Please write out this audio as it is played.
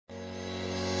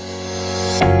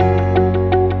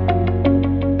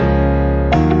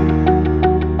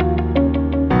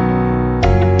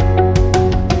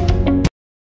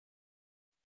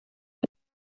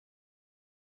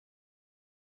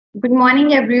Good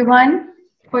morning, everyone,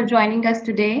 for joining us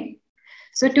today.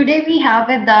 So today we have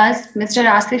with us Mr.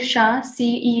 Aasif Shah,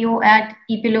 CEO at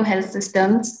Epillo Health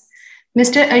Systems,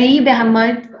 Mr.Areeb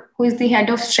Ahmad, who is the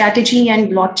head of strategy and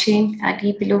blockchain at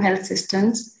Epillo Health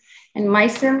Systems, and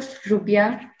myself,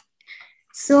 Rubia.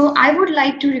 So I would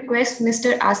like to request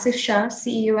Mr. Aasif Shah,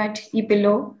 CEO at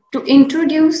Epillo, to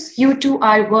introduce you to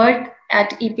our work at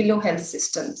Epillo Health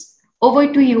Systems.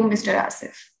 Over to you, Mr.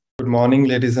 Aasif. Good morning,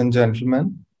 ladies and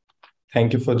gentlemen.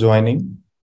 Thank you for joining.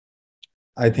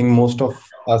 I think most of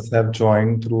us have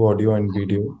joined through audio and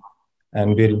video,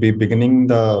 and we'll be beginning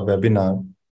the webinar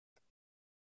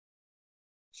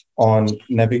on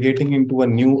navigating into a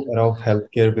new era of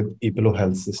healthcare with Epillo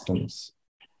Health Systems.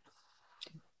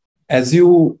 As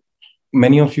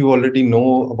many of you already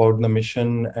know about the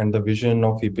mission and the vision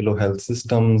of Epillo Health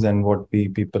Systems and what we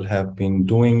people have been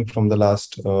doing from the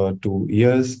last 2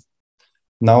 years.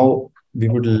 Now, we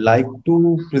would like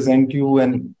to present you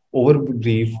an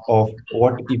overbrief of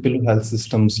what Epillo Health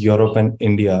Systems Europe and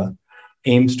India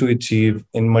aims to achieve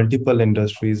in multiple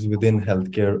industries within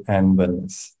healthcare and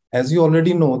wellness. As you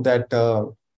already know that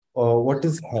what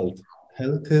is health?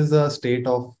 Health is a state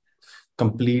of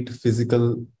complete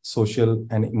physical, social,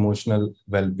 and emotional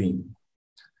well-being.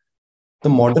 The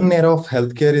modern era of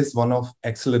healthcare is one of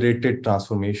accelerated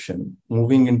transformation,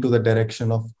 moving into the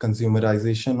direction of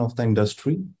consumerization of the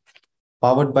industry,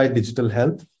 powered by digital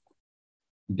health,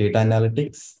 data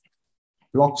analytics,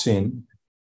 blockchain,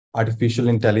 artificial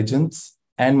intelligence,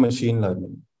 and machine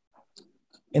learning.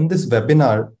 In this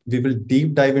webinar, we will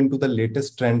deep dive into the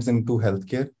latest trends into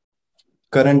healthcare,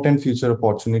 current and future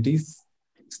opportunities,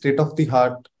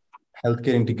 state-of-the-art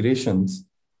healthcare integrations,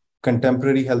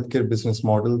 contemporary healthcare business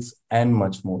models, and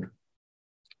much more.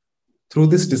 Through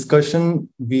this discussion,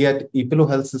 we at Epillo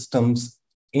Health Systems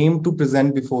aim to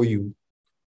present before you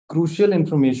crucial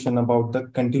information about the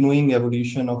continuing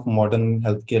evolution of modern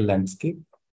healthcare landscape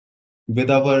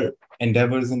with our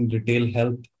endeavors in retail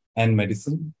health and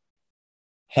medicine,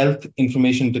 health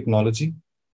information technology,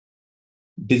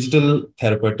 digital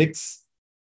therapeutics,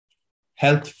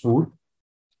 health food,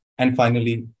 and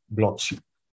finally, blockchain.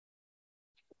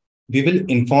 We will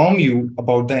inform you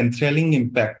about the enthralling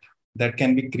impact that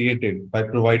can be created by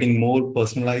providing more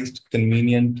personalized,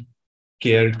 convenient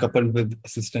care coupled with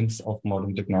assistance of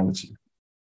modern technology.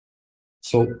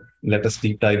 So let us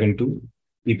deep dive into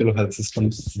Epillo Health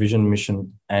Systems vision,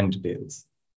 mission, and details.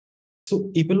 So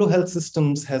Epillo Health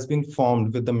Systems has been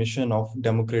formed with the mission of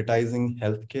democratizing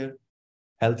healthcare,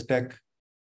 health tech,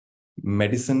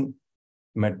 medicine,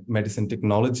 medicine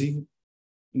technology,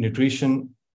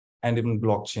 nutrition, and even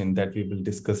blockchain that we will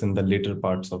discuss in the later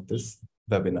parts of this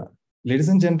webinar. Ladies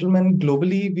and gentlemen,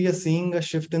 globally, we are seeing a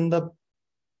shift in the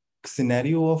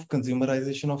scenario of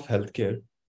consumerization of healthcare,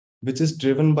 which is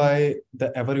driven by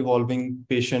the ever-evolving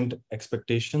patient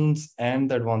expectations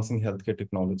and the advancing healthcare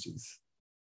technologies.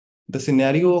 The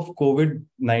scenario of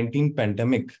COVID-19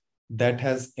 pandemic that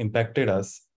has impacted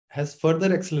us has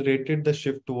further accelerated the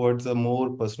shift towards a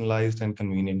more personalized and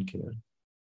convenient care.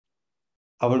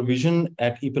 Our vision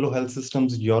at Epillo Health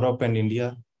Systems Europe and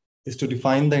India is to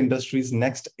define the industry's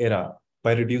next era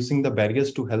by reducing the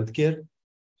barriers to healthcare,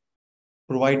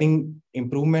 providing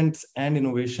improvements and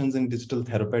innovations in digital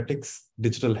therapeutics,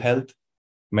 digital health,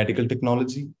 medical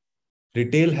technology,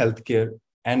 retail healthcare,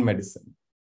 and medicine.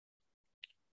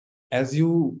 As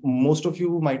most of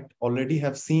you might already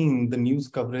have seen the news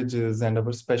coverages and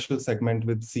our special segment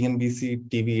with CNBC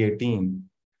TV 18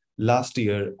 last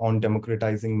year on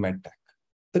democratizing medtech.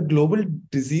 The global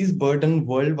disease burden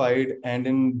worldwide and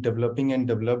in developing and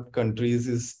developed countries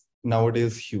is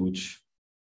nowadays huge.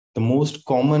 The most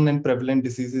common and prevalent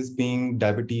diseases being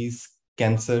diabetes,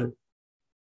 cancer,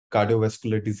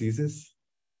 cardiovascular diseases,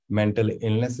 mental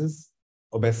illnesses,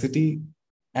 obesity,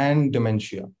 and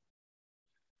dementia.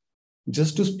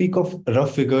 Just to speak of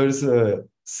rough figures,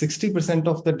 60%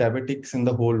 of the diabetics in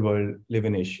the whole world live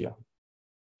in Asia.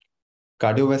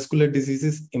 Cardiovascular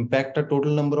diseases impact a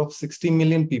total number of 60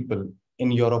 million people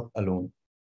in Europe alone.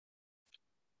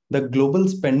 The global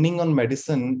spending on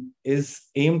medicine is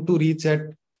aimed to reach at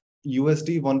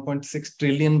USD 1.6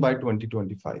 trillion by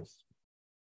 2025.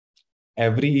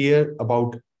 Every year,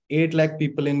 about 8 lakh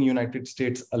people in the United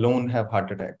States alone have heart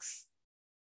attacks.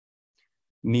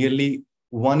 Nearly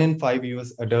 1 in 5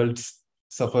 US adults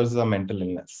suffers a mental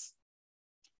illness.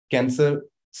 Cancer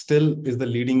still is the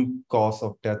leading cause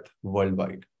of death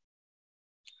worldwide.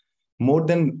 More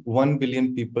than 1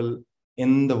 billion people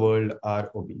in the world are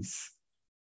obese.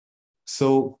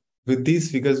 So with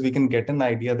these figures, we can get an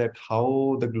idea that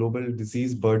how the global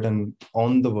disease burden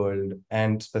on the world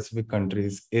and specific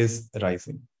countries is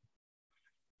rising.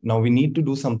 Now we need to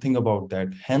do something about that.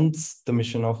 Hence the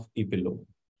mission of Epillo.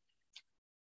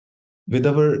 With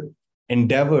our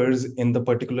endeavors in the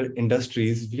particular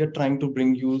industries, we are trying to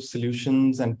bring you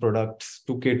solutions and products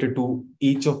to cater to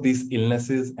each of these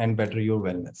illnesses and better your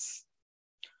wellness.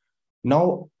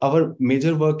 Now, our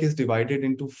major work is divided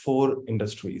into 4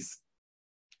 industries.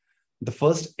 The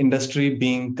first industry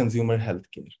being consumer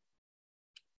healthcare,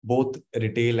 both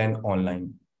retail and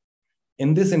online.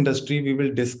 In this industry, we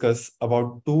will discuss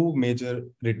about 2 major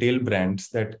retail brands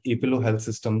that Epillo Health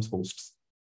Systems hosts.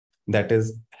 That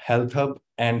is Health Hub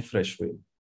and Freshway.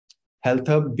 Health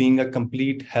Hub being a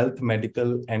complete health,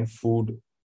 medical, and food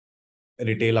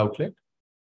retail outlet,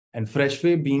 and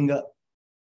Freshway being a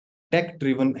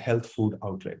tech-driven health food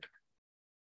outlet.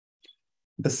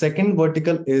 The second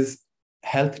vertical is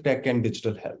health tech and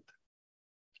digital health.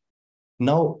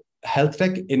 Now, health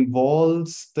tech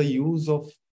involves the use of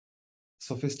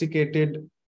sophisticated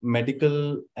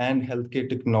medical and healthcare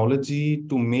technology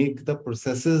to make the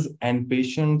processes and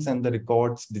patients and the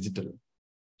records digital.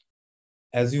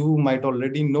 As you might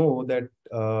already know that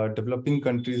developing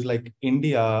countries like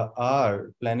India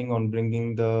are planning on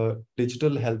bringing the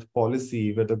digital health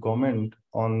policy, where the government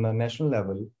on the national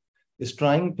level is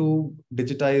trying to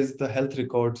digitize the health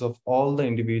records of all the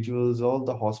individuals, all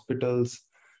the hospitals,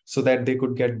 so that they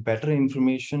could get better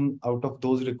information out of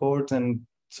those records and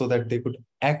so that they could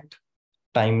act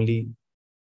timely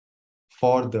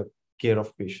for the care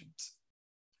of patients.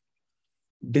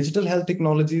 Digital health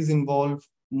technologies involve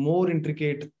more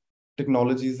intricate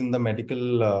technologies in the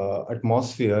medical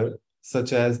atmosphere,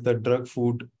 such as the drug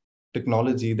food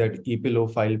technology that Epillo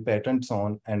filed patents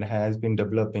on and has been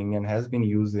developing and has been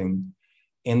using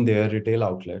in their retail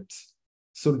outlets.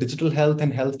 So digital health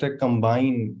and health tech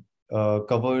combined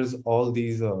covers all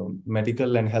these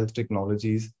medical and health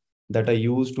technologies that are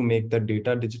used to make the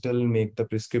data digital, make the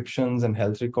prescriptions and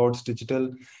health records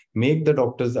digital, make the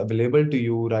doctors available to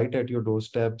you right at your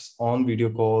doorsteps on video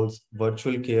calls,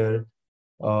 virtual care,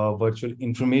 virtual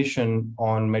information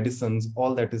on medicines.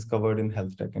 All that is covered in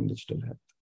health tech and digital health.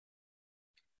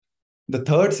 The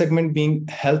third segment being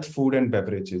health food and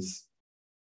beverages.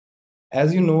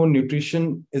 As you know,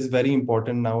 nutrition is very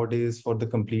important nowadays for the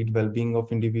complete well-being of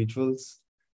individuals.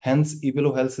 Hence,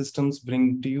 Epillo Health Systems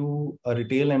bring to you a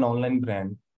retail and online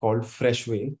brand called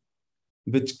Freshway,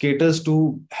 which caters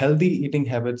to healthy eating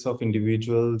habits of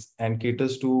individuals and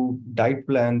caters to diet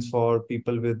plans for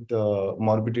people with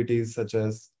morbidities such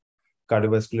as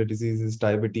cardiovascular diseases,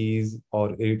 diabetes,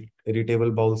 or irritable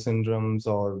bowel syndromes,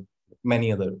 or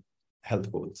many other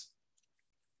health goals.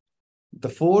 The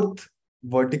fourth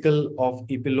vertical of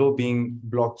Epillo being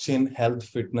blockchain, health,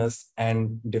 fitness,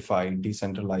 and DeFi,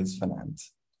 decentralized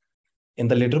finance. In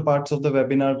the later parts of the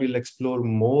webinar, we'll explore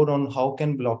more on how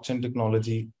can blockchain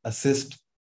technology assist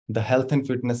the health and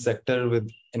fitness sector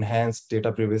with enhanced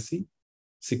data privacy,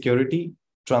 security,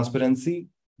 transparency,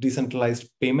 decentralized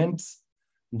payments,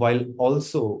 while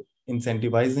also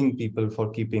incentivizing people for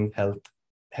keeping health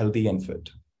healthy and fit.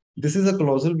 This is a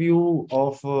closer view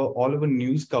of all our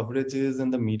news coverages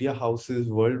and the media houses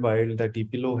worldwide that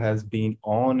Epillo has been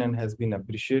on and has been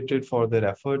appreciated for their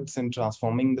efforts in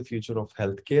transforming the future of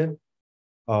healthcare.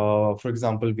 For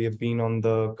example, we have been on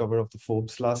the cover of the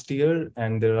Forbes last year,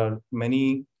 and there are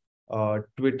many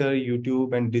Twitter,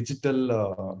 YouTube, and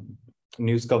digital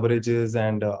news coverages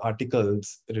and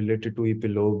articles related to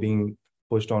Epillo being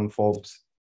pushed on Forbes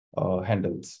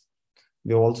handles.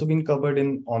 We have also been covered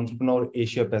in Entrepreneur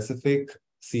Asia Pacific,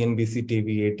 CNBC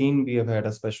TV 18. We have had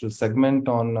a special segment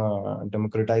on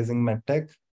democratizing medtech.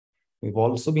 We've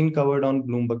also been covered on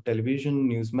Bloomberg Television,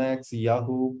 Newsmax,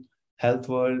 Yahoo, Health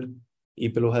World.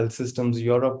 Epillo Health Systems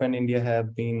Europe and India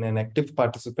have been an active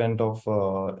participant of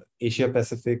Asia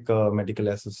Pacific Medical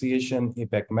Association,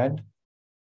 APAC Med,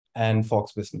 and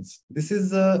Fox Business. This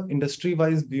is an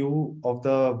industry-wise view of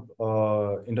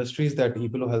the industries that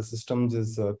Epillo Health Systems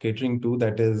is catering to,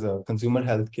 that is consumer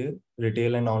healthcare,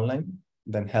 retail and online,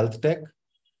 then health tech,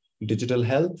 digital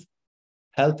health,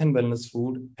 health and wellness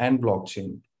food, and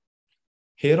blockchain.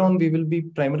 Here on, we will be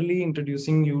primarily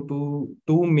introducing you to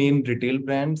 2 main retail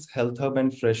brands, Health Hub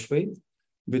and Freshway,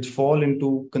 which fall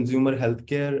into consumer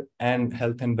healthcare and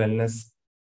health and wellness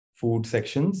food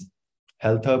sections,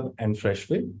 Health Hub and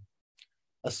Freshway.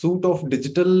 A suite of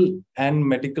digital and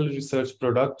medical research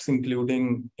products,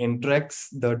 including Intrex,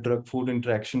 the drug food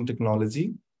interaction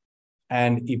technology,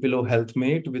 and Epillo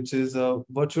HealthMate, which is a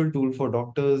virtual tool for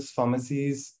doctors,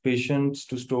 pharmacies, patients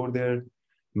to store their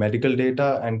medical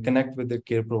data and connect with their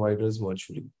care providers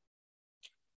virtually.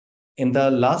 In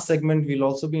the last segment, we'll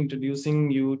also be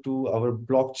introducing you to our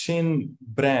blockchain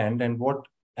brand and what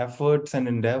efforts and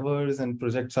endeavors and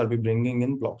projects are we bringing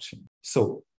in blockchain.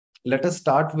 So let us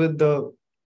start with the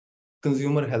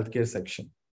consumer healthcare section,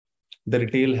 the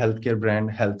retail healthcare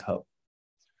brand Health Hub.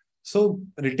 So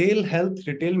retail health,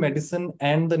 retail medicine,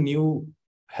 and the new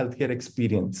healthcare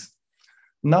experience.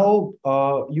 Now,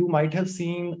 you might have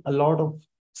seen a lot of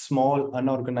small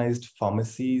unorganized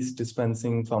pharmacies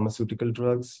dispensing pharmaceutical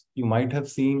drugs. You might have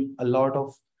seen a lot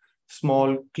of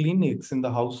small clinics in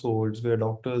the households where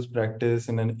doctors practice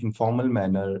in an informal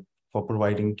manner for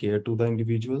providing care to the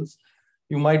individuals.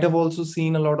 You might have also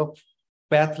seen a lot of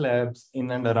path labs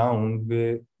in and around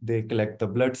where they collect the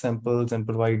blood samples and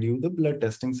provide you the blood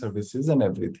testing services and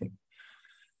everything.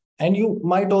 And you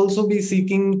might also be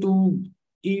seeking to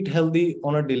eat healthy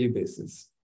on a daily basis.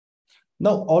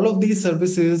 Now, all of these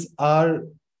services are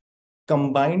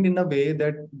combined in a way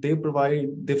that they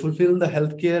fulfill the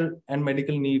healthcare and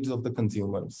medical needs of the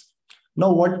consumers.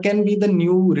 Now, what can be the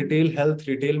new retail health,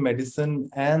 retail medicine,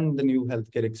 and the new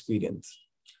healthcare experience?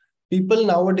 People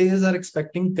nowadays are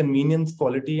expecting convenience,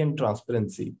 quality, and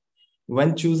transparency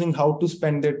when choosing how to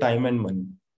spend their time and money.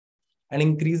 And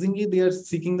increasingly, they are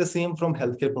seeking the same from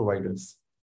healthcare providers.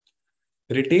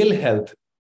 Retail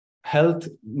health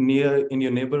near in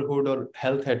your neighborhood or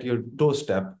health at your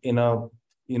doorstep in a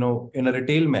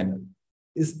retail manner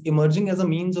is emerging as a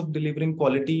means of delivering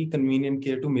quality, convenient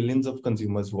care to millions of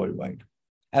consumers worldwide,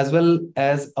 as well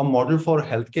as a model for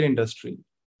healthcare industry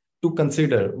to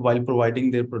consider while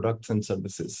providing their products and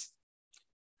services.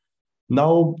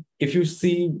 Now, if you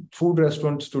see food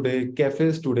restaurants today,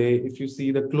 cafes today, if you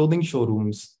see the clothing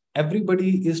showrooms,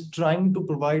 everybody is trying to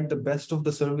provide the best of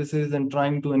the services and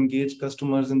trying to engage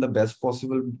customers in the best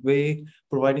possible way,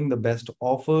 providing the best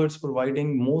offers,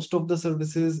 providing most of the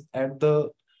services at the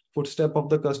footstep of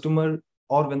the customer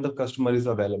or when the customer is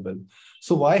available.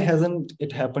 So why hasn't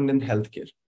it happened in healthcare?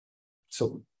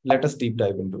 So let us deep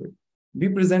dive into it. We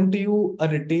present to you a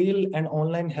retail and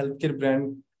online healthcare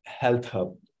brand, Health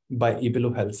Hub by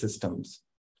Epillo Health Systems.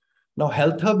 Now,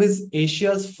 Health Hub is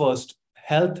Asia's first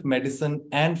health, medicine,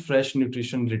 and fresh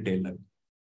nutrition retailer.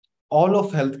 All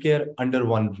of healthcare under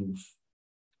one roof.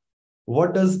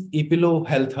 What does Epillo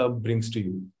Health Hub brings to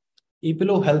you?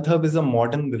 Epillo Health Hub is a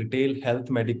modern retail health,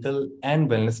 medical, and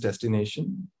wellness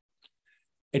destination.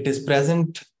 It is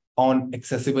present on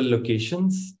accessible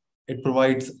locations. It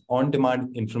provides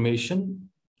on-demand information.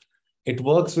 It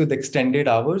works with extended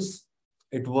hours.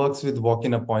 It works with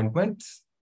walk-in appointments.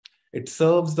 It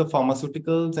serves the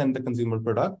pharmaceuticals and the consumer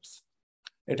products.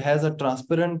 It has a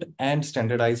transparent and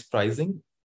standardized pricing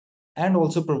and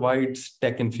also provides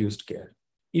tech-infused care.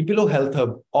 Epillo Health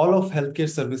Hub, all of healthcare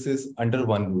services under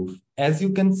one roof. As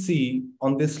you can see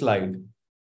on this slide,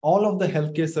 all of the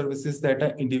healthcare services that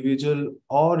an individual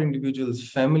or individual's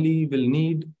family will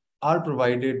need are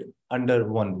provided under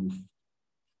one roof,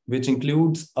 which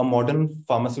includes a modern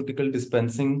pharmaceutical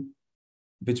dispensing,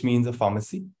 which means a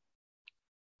pharmacy,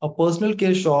 a personal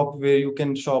care shop where you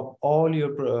can shop all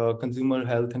your consumer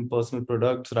health and personal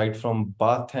products, right from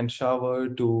bath and shower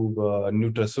to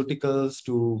nutraceuticals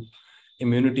to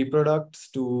immunity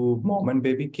products to mom and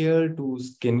baby care to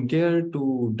skincare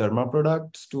to derma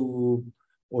products to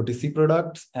OTC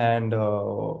products and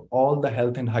all the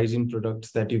health and hygiene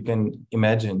products that you can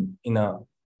imagine in a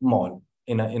mall,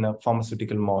 in a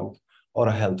pharmaceutical mall or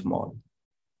a health mall.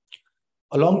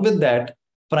 Along with that,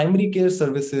 primary care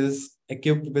services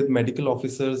equipped with medical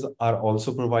officers are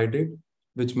also provided,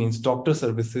 which means doctor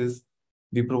services.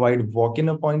 We provide walk-in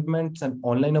appointments and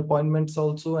online appointments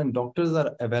also, and doctors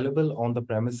are available on the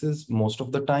premises most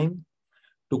of the time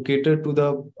to cater to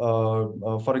the,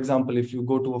 for example, if you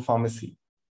go to a pharmacy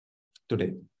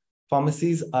today,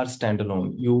 pharmacies are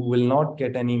standalone. You will not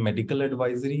get any medical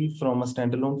advisory from a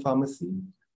standalone pharmacy.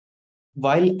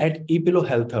 While at Epillo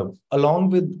Health Hub,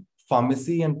 along with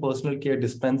pharmacy and personal care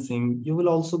dispensing, you will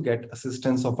also get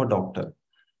assistance of a doctor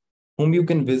whom you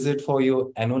can visit for your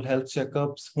annual health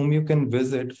checkups, whom you can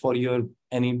visit for your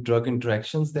any drug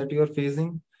interactions that you are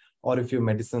facing, or if your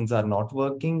medicines are not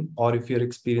working, or if you're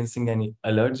experiencing any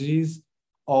allergies,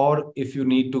 or if you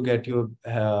need to get your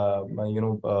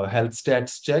health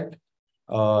stats checked,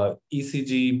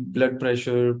 ECG, blood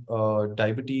pressure,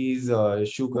 diabetes,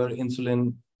 sugar,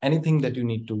 insulin, anything that you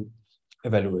need to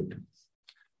evaluate.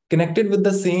 Connected with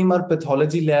the same are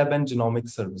pathology lab and genomic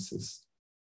services,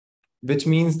 which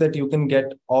means that you can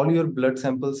get all your blood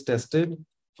samples tested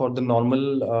for the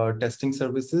normal testing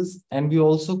services. And we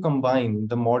also combine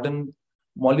the modern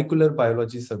molecular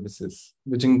biology services,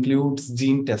 which includes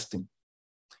gene testing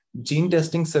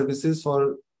services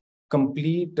for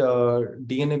complete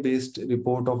DNA-based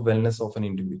report of wellness of an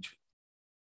individual.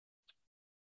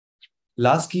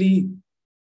 Lastly,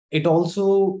 It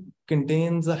also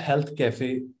contains a health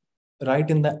cafe right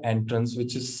in the entrance,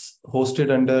 which is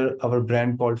hosted under our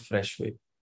brand called Freshway,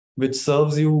 which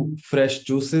serves you fresh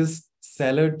juices,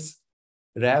 salads,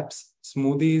 wraps,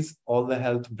 smoothies, all the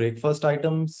health breakfast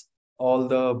items, all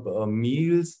the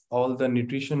meals, all the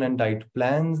nutrition and diet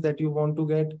plans that you want to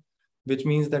get, which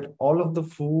means that all of the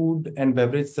food and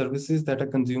beverage services that a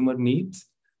consumer needs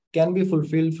can be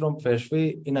fulfilled from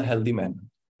Freshway in a healthy manner.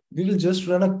 We will just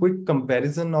run a quick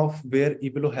comparison of where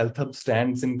Epillo Health Hub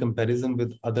stands in comparison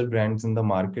with other brands in the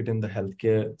market in the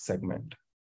healthcare segment.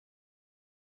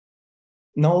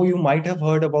 Now, you might have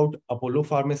heard about Apollo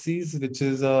Pharmacies, which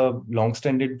is a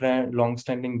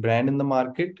long-standing brand in the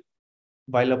market.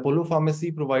 While Apollo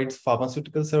Pharmacy provides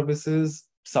pharmaceutical services,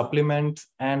 supplements,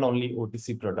 and only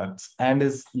OTC products, and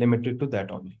is limited to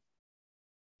that only.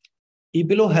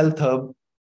 Epillo Health Hub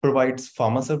provides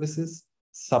pharma services,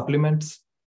 supplements,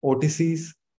 OTCs,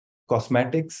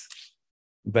 cosmetics,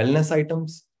 wellness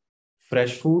items,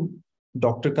 fresh food,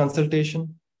 doctor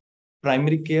consultation,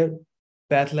 primary care,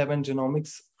 path lab and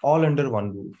genomics, all under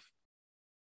one roof.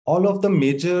 All of the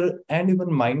major and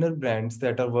even minor brands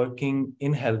that are working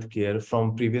in healthcare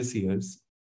from previous years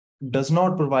does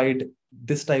not provide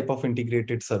this type of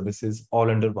integrated services all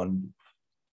under one roof.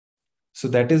 So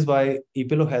that is why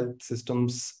Epillo Health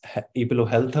Systems, Epillo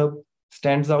Health Hub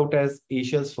stands out as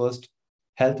Asia's first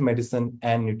health medicine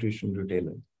and nutrition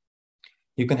retailer.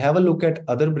 You can have a look at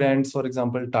other brands, for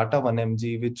example, Tata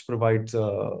 1mg, which provides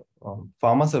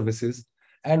pharma services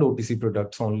and OTC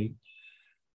products only.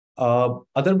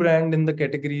 Other brand in the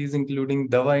categories including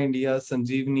Dava India,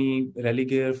 Sanjeevani,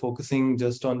 Religare, focusing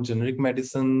just on generic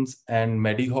medicines, and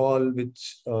Medihall,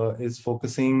 which is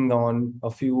focusing on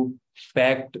a few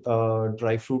packed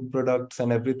dry fruit products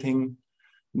and everything.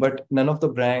 But none of the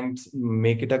brands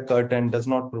make it a cut and does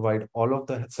not provide all of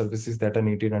the services that are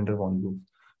needed under one roof.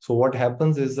 So what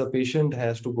happens is the patient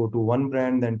has to go to one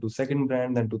brand, then to second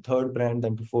brand, then to third brand,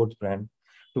 then to fourth brand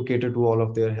to cater to all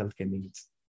of their healthcare needs.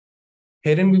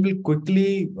 Herein, we will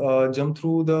quickly jump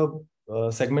through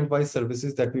the segment-wise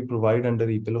services that we provide under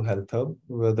Epillo Health Hub,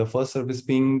 where the first service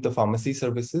being the pharmacy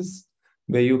services,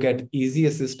 where you get easy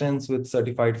assistance with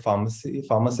certified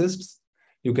pharmacists.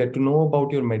 You get to know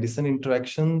about your medicine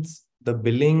interactions. The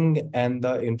billing and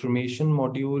the information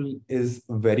module is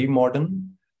very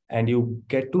modern, and you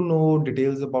get to know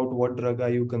details about what drug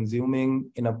are you consuming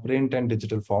in a print and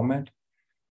digital format.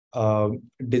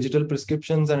 Digital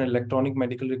prescriptions and electronic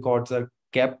medical records are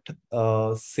kept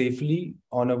safely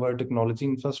on our technology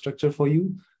infrastructure for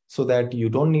you, so that you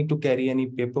don't need to carry any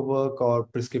paperwork or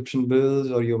prescription bills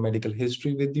or your medical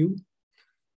history with you.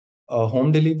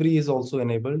 Home delivery is also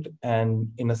enabled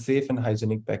and in a safe and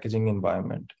hygienic packaging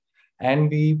environment. And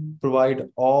we provide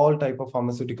all type of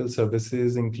pharmaceutical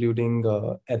services, including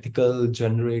ethical,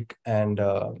 generic, and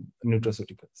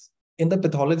nutraceuticals. In the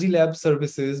pathology lab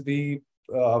services,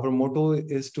 our motto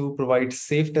is to provide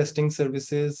safe testing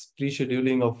services,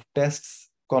 pre-scheduling of tests,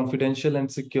 confidential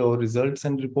and secure results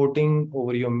and reporting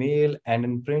over your mail and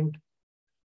in print.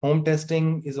 Home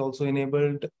testing is also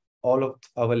enabled. All of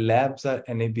our labs are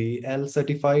NABL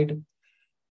certified.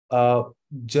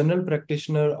 General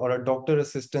practitioner or a doctor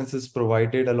assistance is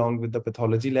provided along with the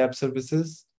pathology lab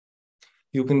services.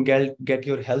 You can get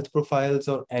your health profiles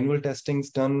or annual testings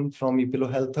done from Epillo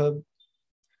Health Hub.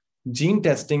 Gene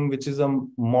testing, which is a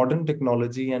modern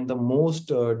technology and the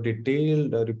most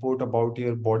detailed report about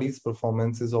your body's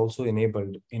performance, is also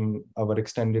enabled in our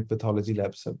extended pathology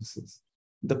lab services.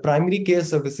 The primary care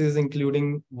services,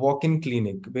 including walk-in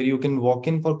clinic, where you can walk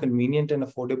in for convenient and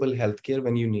affordable healthcare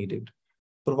when you need it,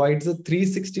 provides a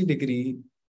 360-degree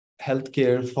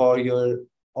healthcare for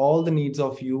all the needs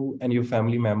of you and your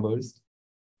family members,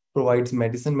 provides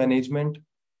medicine management,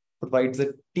 provides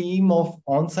a team of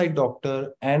on-site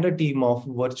doctor and a team of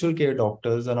virtual care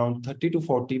doctors. Around 30 to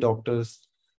 40 doctors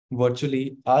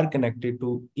virtually are connected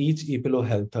to each Epillo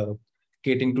Health Hub,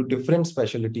 catering to different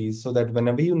specialties, so that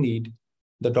whenever you need,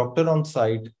 the doctor on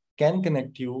site can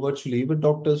connect you virtually with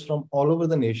doctors from all over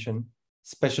the nation,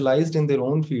 specialized in their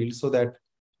own field, so that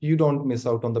you don't miss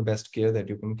out on the best care that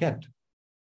you can get.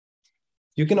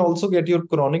 You can also get your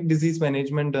chronic disease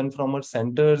management done from our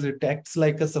centers. It acts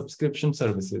like a subscription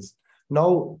services.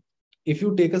 Now, if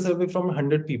you take a survey from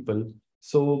 100 people,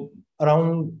 so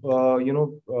around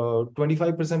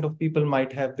 25% of people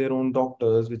might have their own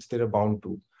doctors, which they're bound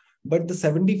to. But the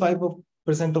 75%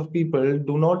 of people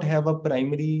do not have a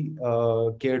primary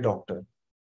care doctor.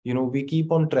 We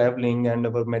keep on traveling and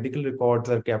our medical records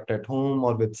are kept at home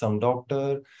or with some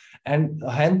doctor. And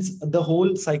hence, the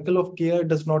whole cycle of care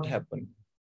does not happen.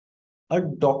 A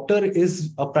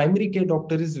primary care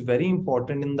doctor is very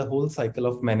important in the whole cycle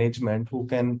of management, who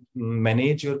can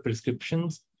manage your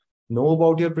prescriptions, know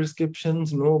about your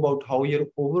prescriptions, know about how your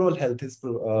overall health is,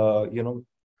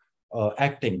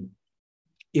 acting.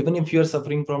 Even if you're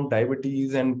suffering from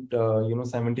diabetes and,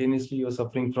 simultaneously you're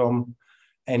suffering from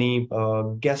any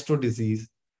gastro disease.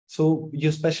 So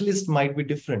your specialist might be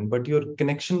different, but your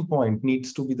connection point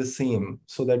needs to be the same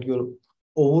so that your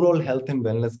overall health and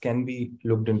wellness can be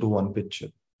looked into one picture.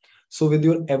 So with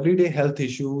your everyday health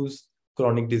issues,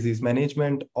 chronic disease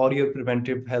management, or your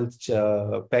preventive health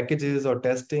packages or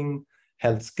testing,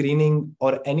 health screening,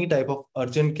 or any type of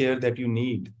urgent care that you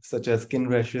need, such as skin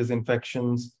rashes,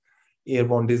 infections,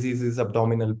 airborne diseases,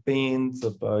 abdominal pains,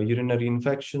 urinary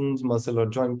infections, muscle or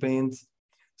joint pains,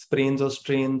 sprains or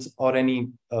strains, or any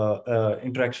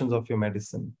interactions of your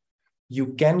medicine.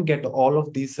 You can get all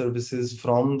of these services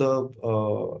from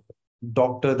the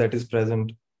doctor that is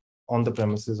present on the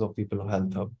premises of Epillo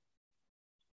Health Hub.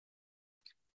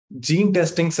 Gene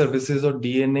testing services or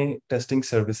DNA testing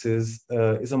services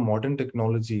is a modern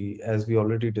technology, as we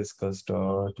already discussed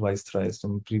twice, thrice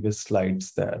in previous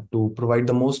slides, there to provide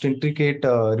the most intricate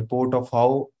report of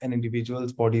how an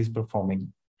individual's body is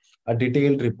performing, a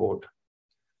detailed report.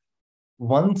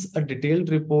 Once a detailed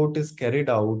report is carried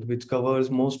out, which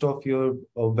covers most of your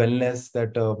wellness,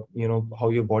 that how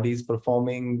your body is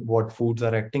performing, what foods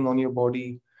are acting on your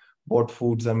body, what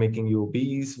foods are making you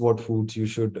obese, what foods you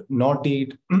should not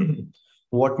eat,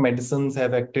 what medicines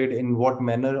have acted in what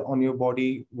manner on your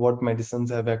body, what medicines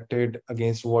have acted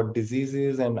against what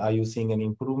diseases, and are you seeing any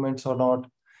improvements or not.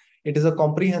 It is a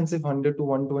comprehensive 100 to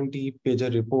 120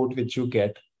 pager report which you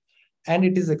get, and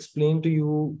it is explained to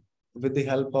you with the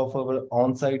help of our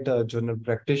on-site general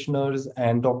practitioners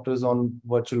and doctors on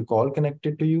virtual call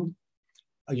connected to you.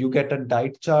 You get a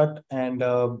diet chart and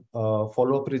a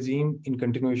follow-up regime in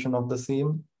continuation of the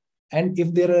same. And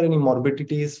if there are any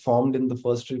morbidities formed in the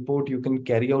first report, you can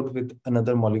carry out with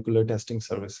another molecular testing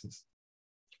services,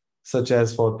 such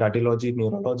as for cardiology,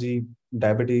 neurology,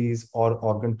 diabetes, or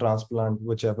organ transplant,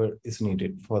 whichever is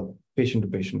needed for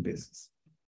patient-to-patient basis.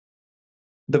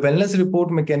 The wellness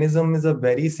report mechanism is a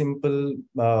very simple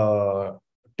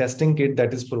testing kit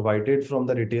that is provided from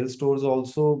the retail stores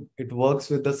also. It works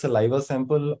with the saliva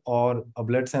sample, or a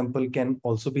blood sample can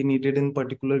also be needed in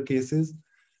particular cases.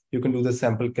 You can do the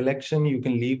sample collection, you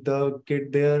can leave the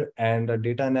kit there, and a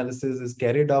data analysis is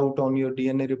carried out on your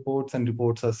DNA reports, and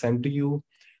reports are sent to you.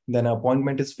 Then an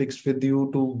appointment is fixed with you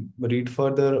to read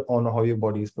further on how your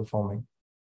body is performing.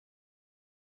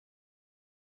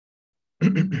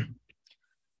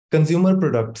 Consumer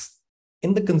products.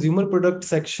 In the consumer product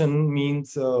section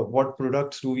means what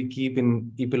products do we keep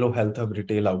in Epillo Health Hub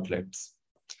retail outlets.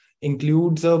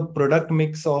 Includes a product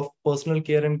mix of personal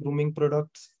care and grooming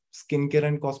products, skincare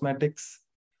and cosmetics,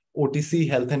 OTC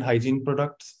health and hygiene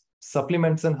products,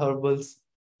 supplements and herbals,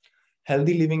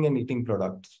 healthy living and eating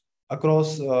products.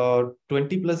 Across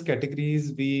 20 plus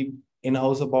categories, we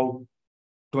in-house about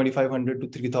 2,500 to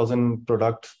 3,000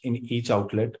 products in each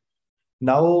outlet.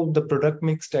 Now, the product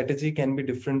mix strategy can be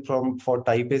different for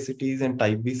type A cities and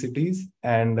type B cities.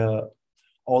 And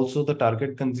also the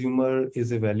target consumer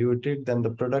is evaluated. Then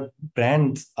the product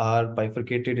brands are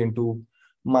bifurcated into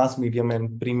mass, medium,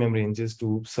 and premium ranges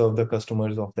to serve the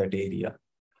customers of that area.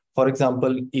 For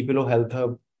example, Epillo Health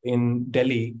Hub in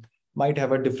Delhi might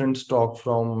have a different stock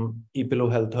from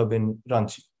Epillo Health Hub in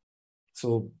Ranchi.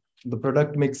 So the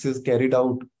product mix is carried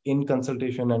out in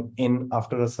consultation and in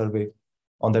after a survey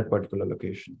on that particular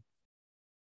location.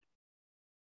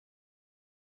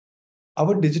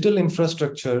 Our digital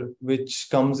infrastructure, which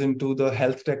comes into the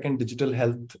health tech and digital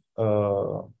health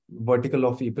vertical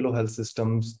of Epillo Health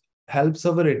Systems, helps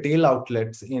our retail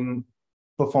outlets in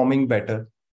performing better,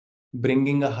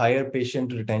 bringing a higher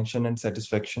patient retention and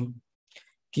satisfaction,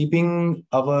 keeping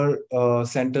our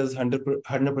centers 100%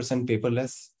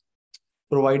 paperless,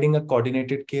 providing a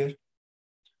coordinated care,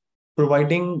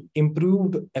 providing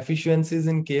improved efficiencies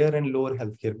in care and lower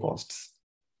healthcare costs.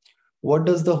 What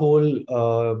does the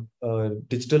whole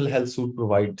digital health suite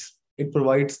provide? It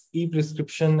provides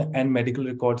e-prescription and medical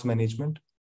records management,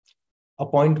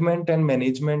 appointment and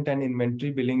management and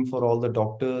inventory billing for all the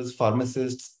doctors,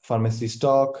 pharmacists, pharmacy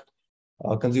stock,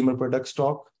 consumer product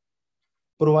stock,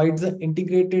 provides an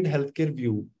integrated healthcare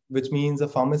view, which means a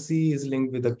pharmacy is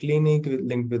linked with a clinic,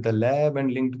 linked with a lab,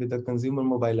 and linked with a consumer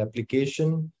mobile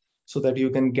application, so that you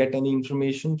can get any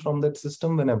information from that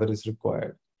system whenever is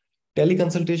required.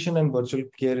 Teleconsultation and virtual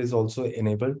care is also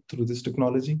enabled through this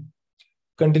technology.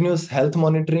 Continuous health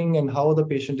monitoring and how the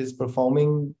patient is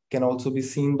performing can also be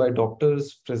seen by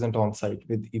doctors present on site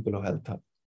with Epillo Health Hub.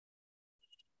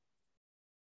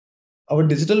 Our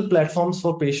digital platforms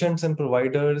for patients and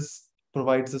providers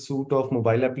provides a suite of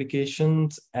mobile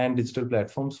applications and digital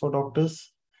platforms for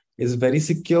doctors. Is very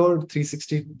secure,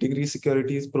 360-degree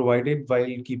security is provided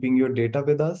while keeping your data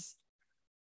with us.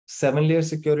 7-layer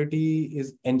security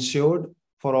is ensured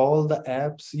for all the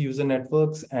apps, user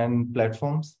networks, and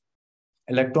platforms.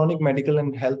 Electronic medical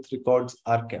and health records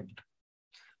are kept.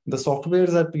 The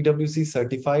softwares are PwC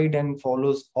certified and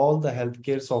follows all the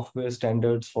healthcare software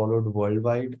standards followed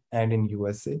worldwide and in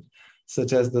USA,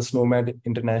 such as the SNOMED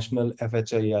International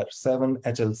FHIR7,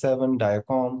 HL7,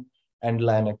 Diacom, and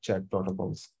LINAC chat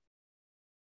protocols.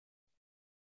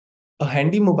 A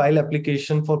handy mobile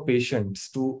application for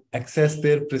patients to access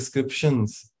their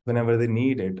prescriptions whenever they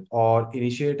need it, or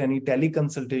initiate any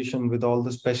teleconsultation with all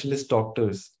the specialist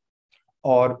doctors,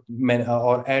 or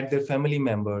add their family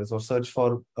members, or search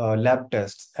for lab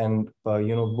tests and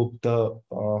book the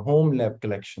home lab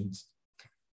collections.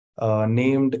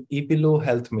 Named Epillo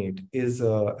HealthMate is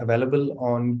available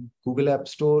on Google App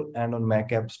Store and on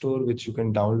Mac App Store, which you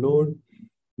can download.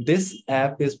 This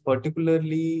app is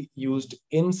particularly used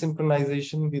in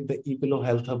synchronization with the Epillo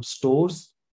Health Hub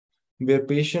stores, where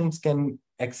patients can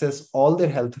access all their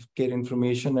healthcare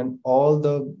information and all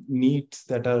the needs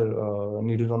that are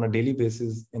needed on a daily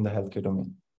basis in the healthcare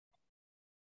domain.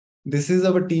 This is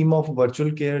our team of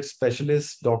virtual care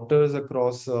specialists, doctors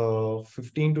across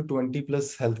 15 to 20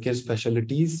 plus healthcare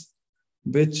specialties,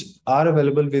 which are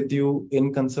available with you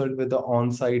in consult with the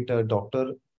on-site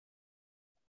doctor.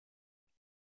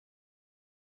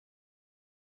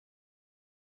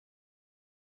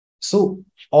 So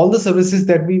all the services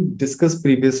that we discussed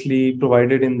previously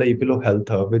provided in the Epillo Health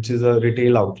Hub, which is a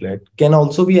retail outlet, can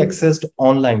also be accessed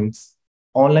online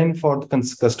for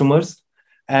the customers.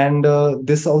 And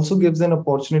this also gives an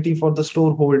opportunity for the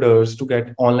store holders to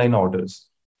get online orders,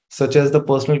 such as the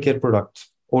personal care products,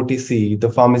 OTC, the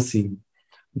pharmacy,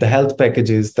 the health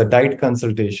packages, the diet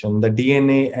consultation, the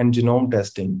DNA and genome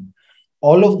testing.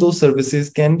 All of those services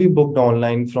can be booked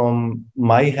online from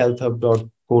myhealthhub.co.in.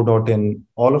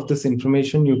 All of this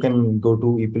information, you can go to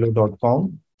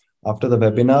epillo.com after the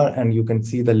webinar, and you can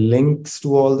see the links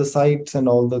to all the sites and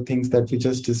all the things that we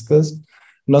just discussed.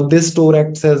 Now, this store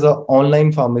acts as an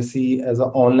online pharmacy, as an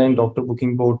online doctor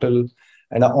booking portal,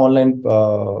 and an online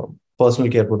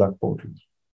personal care product portal.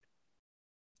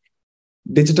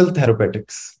 Digital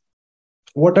therapeutics.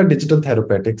 What are digital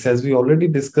therapeutics? As we already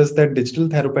discussed, that digital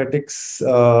therapeutics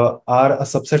are a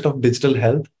subset of digital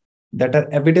health that are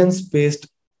evidence-based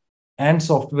and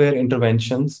software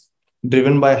interventions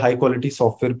driven by high-quality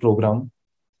software program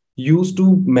used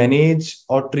to manage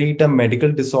or treat a medical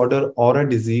disorder or a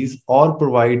disease or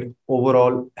provide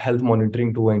overall health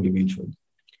monitoring to an individual.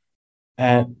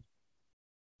 And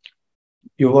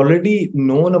you've already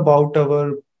known about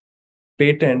our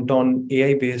patent on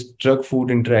AI-based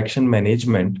drug-food interaction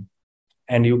management.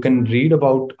 And you can read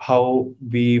about how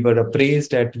we were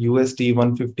appraised at USD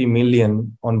 150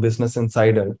 million on Business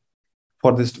Insider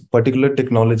for this particular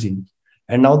technology.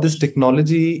 And now this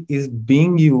technology is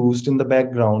being used in the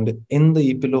background in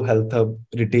the Epillo Health Hub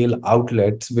retail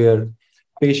outlets, where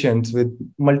patients with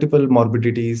multiple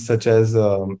morbidities such as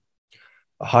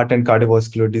heart and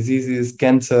cardiovascular diseases,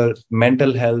 cancer,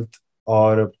 mental health,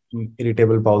 or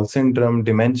irritable bowel syndrome,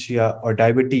 dementia, or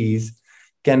diabetes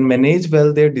can manage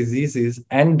well their diseases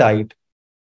and diet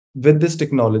with this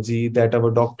technology that our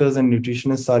doctors and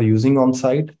nutritionists are using on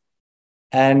site,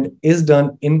 and is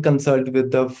done in consult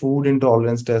with the food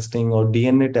intolerance testing or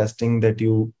DNA testing that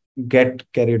you get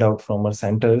carried out from our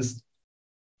centers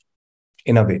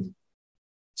in a way.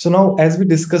 So now, as we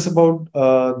discuss about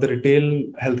the retail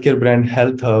healthcare brand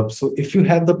Health Hub, so if you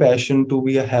have the passion to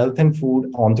be a health and food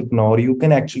entrepreneur, you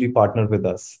can actually partner with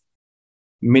us.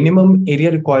 Minimum area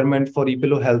requirement for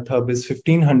Epillo Health Hub is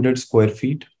 1,500 square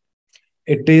feet.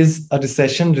 It is a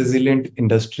recession resilient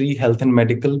industry, health and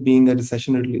medical being a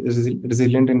recession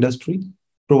resilient industry,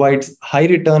 provides high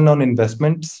return on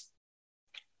investments.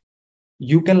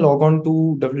 You can log on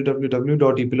to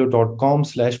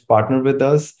www.epillo.com/partner with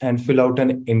us and fill out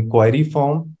an inquiry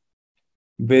form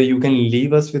where you can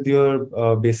leave us with your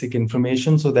basic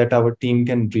information so that our team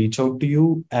can reach out to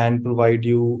you and provide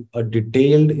you a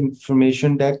detailed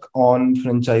information deck on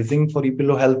franchising for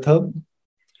Epillo Health Hub.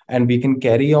 And we can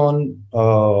carry on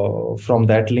from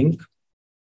that link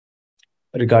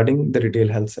regarding the retail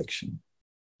health section.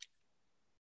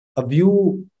 A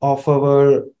view of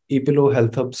our Epillo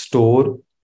Health Hub store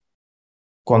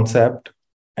concept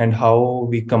and how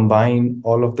we combine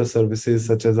all of the services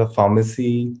such as a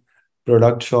pharmacy,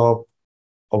 product shop,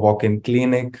 a walk-in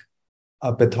clinic,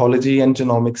 a pathology and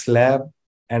genomics lab,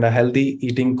 and a healthy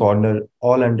eating corner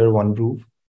all under one roof.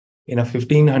 in a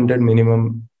 1500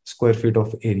 minimum square feet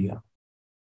of area.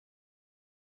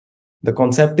 The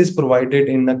concept is provided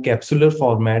in a capsular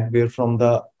format where from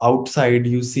the outside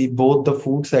you see both the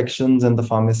food sections and the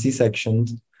pharmacy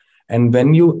sections. And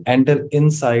when you enter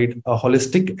inside, a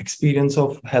holistic experience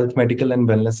of health, medical, and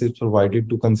wellness is provided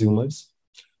to consumers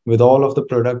with all of the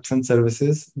products and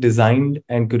services designed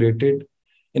and curated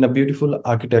in a beautiful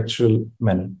architectural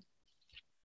manner.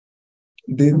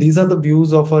 These are the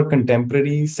views of our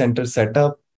contemporary center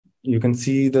setup. You can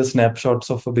see the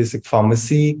snapshots of a basic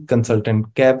pharmacy,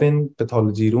 consultant cabin,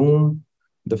 pathology room,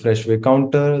 the Freshway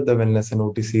counter, the wellness and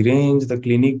OTC range, the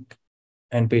clinic,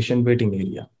 and patient waiting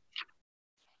area.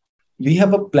 We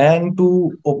have a plan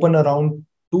to open around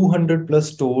 200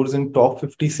 plus stores in top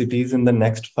 50 cities in the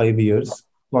next 5 years,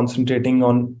 concentrating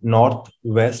on North,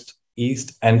 West,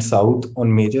 East, and South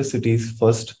on major cities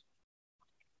first.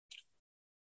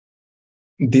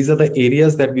 These are the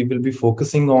areas that we will be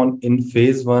focusing on in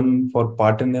phase 1 for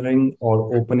partnering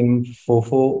or opening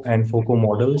FOFO and FOCO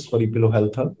models for Epillo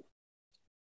Health Hub.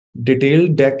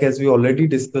 Detailed deck, as we already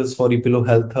discussed, for Epillo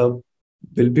Health Hub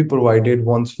will be provided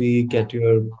once we get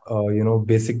your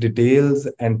basic details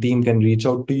and team can reach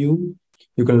out to you.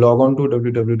 You can log on to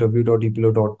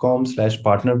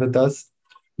www.epillo.com/partner with us,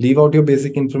 leave out your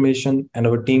basic information, and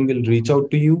our team will reach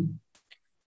out to you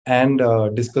and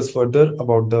discuss further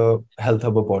about the health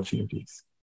hub opportunities.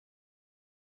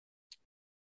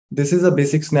 This is a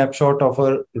basic snapshot of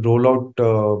our rollout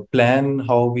plan,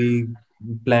 how we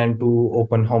plan to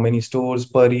open how many stores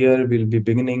per year. We'll be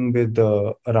beginning with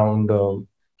around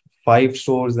 5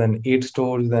 stores, then 8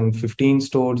 stores, then 15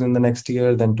 stores in the next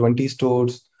year, then 20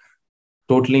 stores,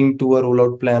 totaling to a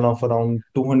rollout plan of around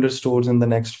 200 stores in the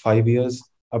next 5 years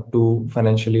up to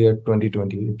financial year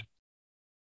 2028.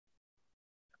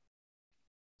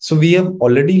 So we have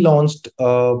already launched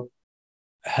a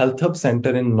health hub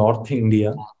center in North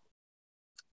India,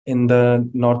 in the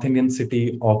North Indian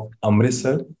city of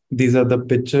Amritsar. These are the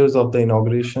pictures of the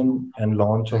inauguration and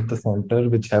launch of the center,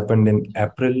 which happened in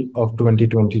April of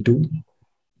 2022.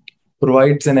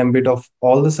 Provides an ambit of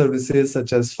all the services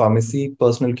such as pharmacy,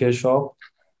 personal care shop,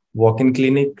 walk-in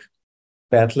clinic,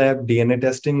 path lab, DNA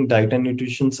testing, diet and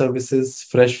nutrition services,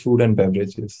 fresh food and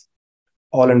beverages,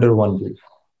 all under one roof.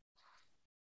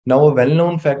 Now, a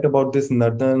well-known fact about this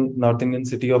North Indian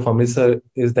city of Amritsar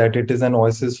is that it is an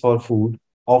oasis for food.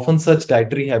 Often such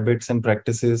dietary habits and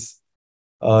practices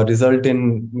result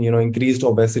in increased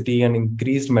obesity and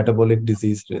increased metabolic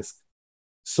disease risk.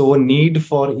 So a need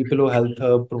for Epillo Health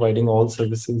Hub providing all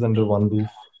services under one roof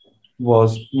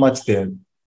was much there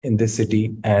in this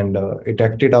city, and it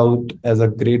acted out as a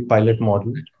great pilot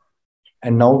model.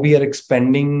 And now we are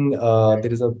expanding.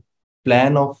 There is a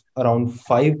plan of around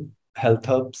 5 health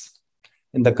hubs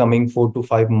in the coming 4 to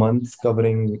 5 months,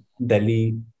 covering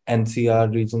Delhi,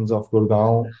 NCR, regions of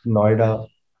Gurgaon, Noida,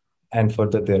 and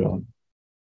further thereon.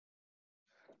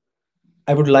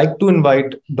 I would like to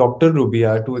invite Dr.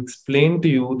 Rubia to explain to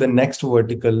you the next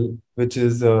vertical, which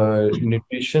is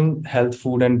nutrition, health,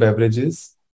 food, and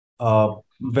beverages. A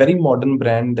very modern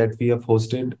brand that we have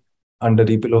hosted under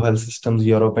Epillo Health Systems,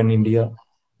 Europe and India,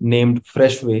 named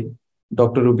Freshway.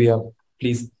 Dr. Rubia,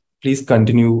 please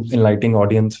continue enlightening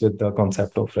audience with the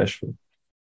concept of Freshway.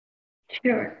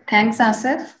 Sure. Thanks,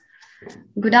 Aasif.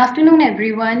 Good afternoon,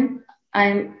 everyone.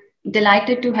 I'm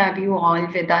delighted to have you all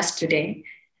with us today.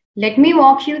 Let me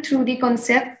walk you through the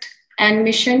concept and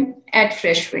mission at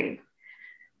Freshway.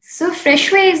 So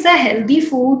Freshway is a healthy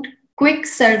food, quick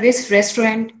service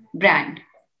restaurant brand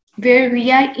where we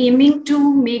are aiming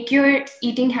to make your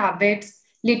eating habits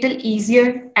little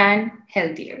easier and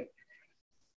healthier.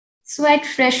 So at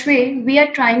Freshway, we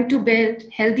are trying to build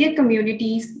healthier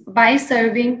communities by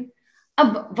serving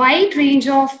a wide range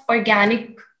of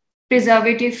organic,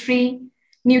 preservative-free,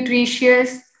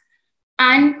 nutritious,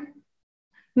 and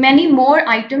many more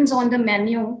items on the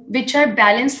menu, which are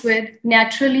balanced with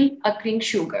naturally occurring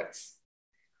sugars.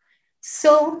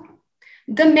 So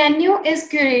the menu is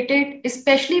curated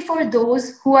especially for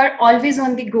those who are always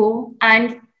on the go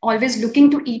and always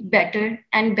looking to eat better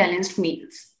and balanced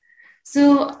meals.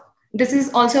 So this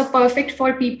is also perfect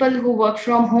for people who work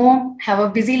from home, have a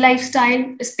busy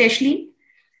lifestyle, especially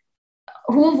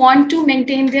who want to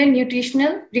maintain their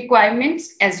nutritional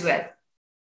requirements as well.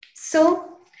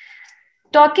 So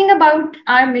talking about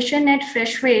our mission at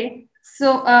Freshway,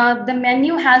 so the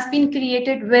menu has been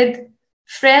created with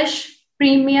fresh,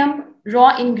 premium,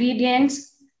 raw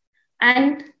ingredients,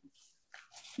 and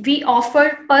we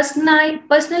offer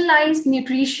personalized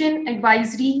nutrition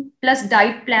advisory plus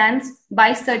diet plans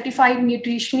by certified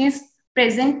nutritionists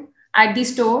present at the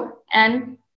store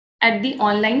and at the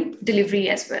online delivery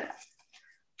as well.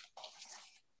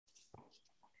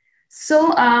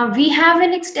 So we have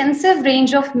an extensive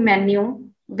range of menu,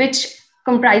 which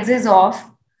comprises of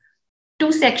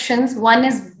two sections. One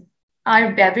is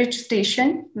our beverage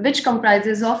station, which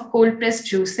comprises of cold pressed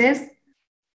juices,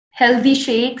 healthy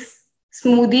shakes,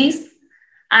 smoothies,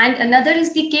 and another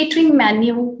is the catering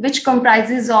menu, which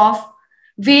comprises of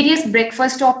various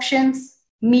breakfast options,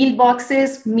 meal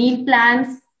boxes, meal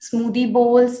plans, smoothie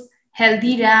bowls,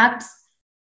 healthy wraps,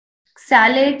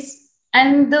 salads.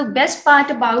 And the best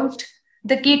part about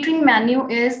the catering menu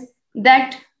is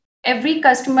that every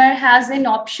customer has an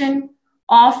option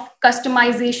of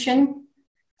customization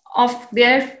of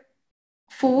their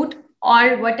food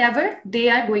or whatever they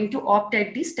are going to opt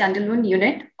at the standalone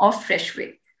unit of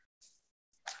Freshway.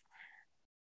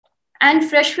 And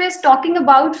Freshway's talking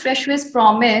about Freshway's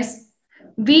promise,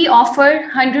 we offer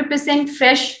 100%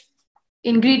 fresh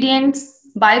ingredients,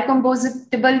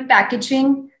 biocompostable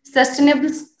packaging,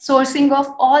 sustainable sourcing of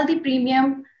all the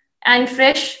premium and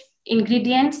fresh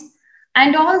ingredients,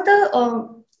 and all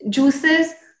the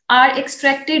juices are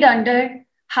extracted under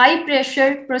high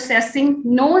pressure processing.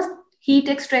 No heat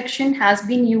extraction has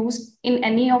been used in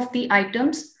any of the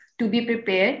items to be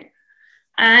prepared.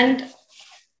 And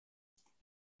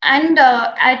at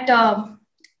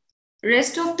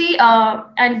rest of the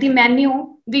and the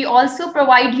menu, we also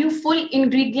provide you full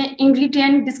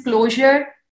ingredient disclosure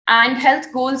and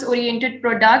health goals oriented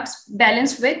products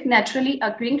balanced with naturally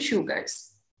occurring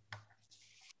sugars.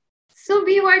 So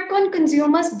we work on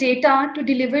consumers' data to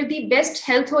deliver the best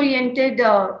health oriented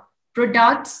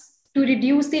products to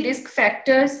reduce the risk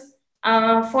factors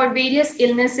for various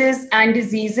illnesses and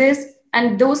diseases.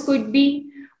 And those could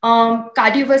be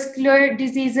cardiovascular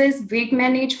diseases, weight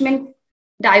management,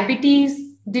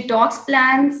 diabetes, detox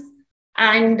plans,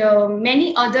 and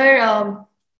many other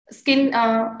skin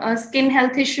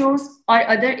health issues or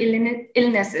other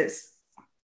illnesses.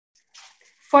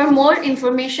 For more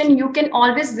information, you can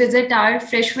always visit our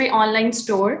Freshway online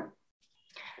store.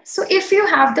 So if you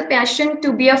have the passion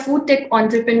to be a food tech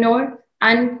entrepreneur,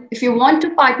 and if you want to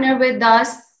partner with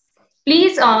us,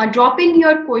 please drop in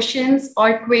your questions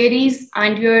or queries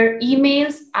and your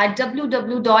emails at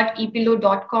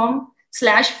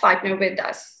www.epillo.com/partner with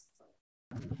us.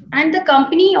 And the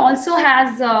company also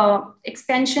has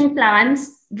expansion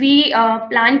plans. We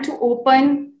plan to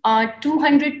open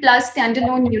 200 plus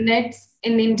standalone units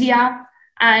in India,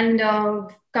 and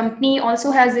company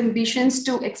also has ambitions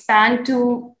to expand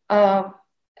to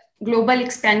global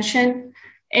expansion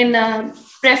in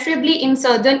preferably in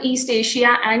Southern East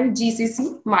Asia and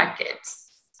GCC markets.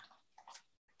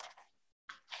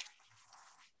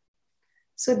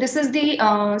 So this is the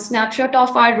snapshot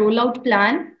of our rollout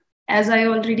plan. As I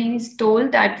already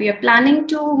told that we are planning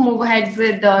to move ahead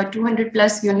with 200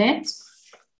 plus units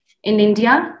in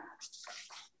India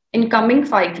in coming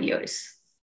 5 years.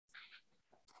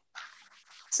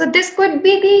 So this could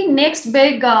be the next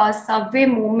big subway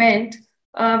movement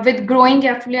with growing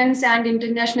affluence and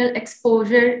international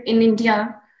exposure in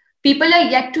India. People are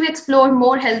yet to explore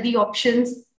more healthy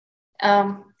options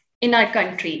in our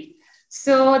country.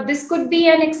 So this could be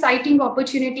an exciting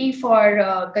opportunity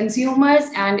for consumers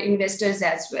and investors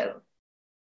as well.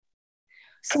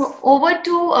 So over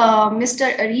to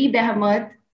Mr.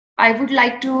 Ahmad. I would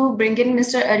like to bring in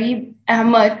Mr.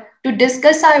 Ahmad to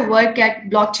discuss our work at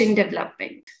blockchain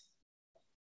development.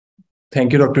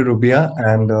 Thank you, Dr. Rubia.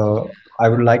 And I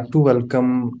would like to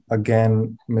welcome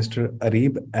again Mr.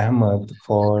 Ahmad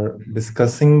for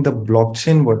discussing the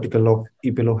blockchain vertical of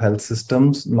Epillo Health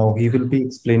Systems. Now he will be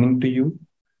explaining to you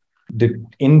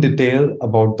in detail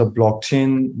about the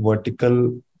blockchain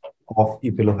vertical of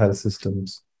Epillo Health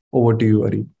Systems. Over to you,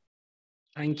 Areeb.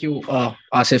 Thank you,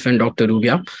 Asif and Dr.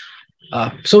 Rubia.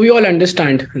 So we all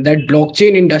understand that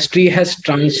blockchain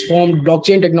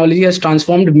technology has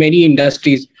transformed many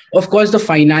industries. Of course, the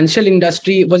financial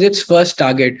industry was its first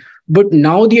target, but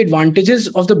now the advantages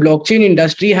of the blockchain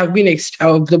industry have been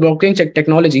the blockchain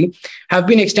technology have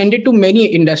been extended to many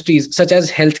industries such as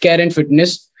healthcare and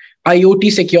fitness,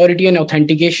 IoT security and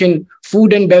authentication,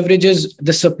 food and beverages,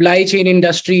 the supply chain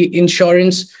industry,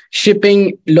 insurance,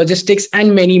 shipping, logistics,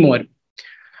 and many more.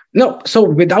 No, so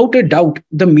without a doubt,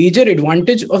 the major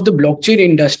advantage of the blockchain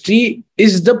industry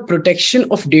is the protection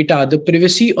of data, the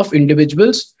privacy of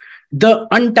individuals, the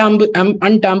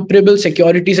untamperable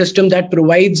security system that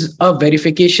provides a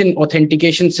verification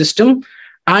authentication system,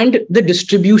 and the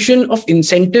distribution of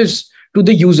incentives to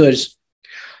the users.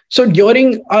 So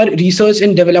during our research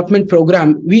and development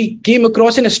program, we came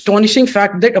across an astonishing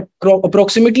fact that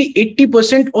approximately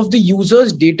 80% of the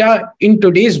users' data in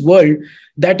today's world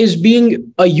that is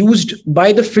being used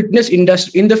by the fitness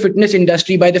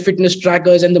industry, by the fitness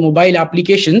trackers and the mobile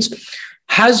applications,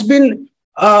 has been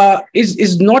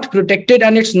is not protected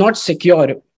and it's not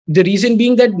secure. The reason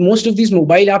being that most of these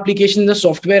mobile applications, the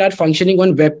software are functioning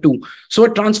on Web 2. So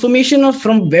a transformation of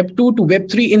from Web 2 to Web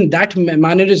 3 in that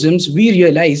mannerisms, we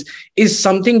realize is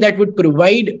something that would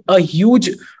provide a huge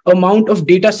amount of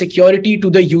data security to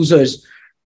the users.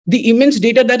 The immense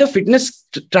data that a fitness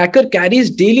tracker carries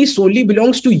daily solely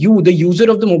belongs to you, the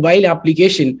user of the mobile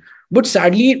application. But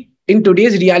sadly, in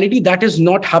today's reality, that is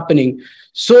not happening.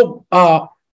 So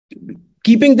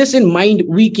keeping this in mind,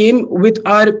 we came with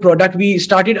our product. We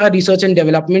started our research and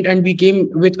development, and we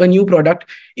came with a new product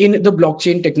in the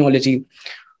blockchain technology.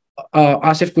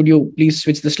 Asif, could you please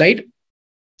switch the slide?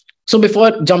 So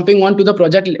before jumping on to the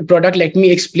product, let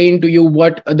me explain to you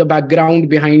what the background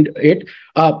behind it.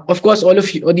 Of course, all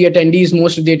of you, the attendees,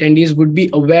 most of the attendees would be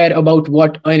aware about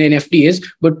what an NFT is,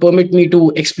 but permit me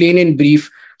to explain in brief.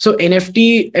 So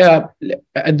NFT,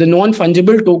 the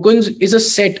non-fungible tokens, is a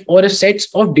set or a sets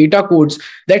of data codes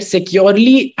that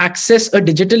securely access a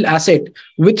digital asset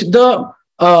with the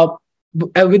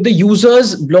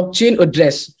user's blockchain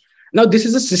address. Now, this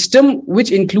is a system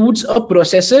which includes a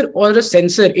processor or a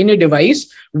sensor in a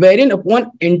device, wherein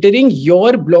upon entering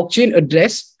your blockchain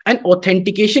address, an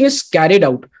authentication is carried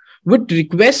out, which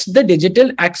requests the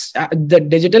digital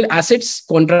assets,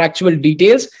 contractual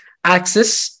details,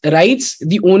 access rights,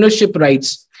 the ownership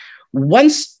rights.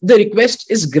 Once the request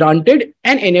is granted,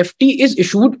 an NFT is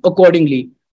issued accordingly.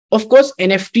 Of course,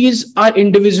 NFTs are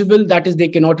indivisible, that is, they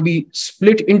cannot be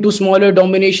split into smaller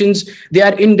dominations. They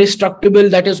are indestructible,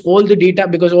 that is, all the data,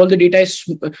 because all the data is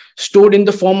stored in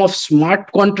the form of smart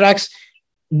contracts.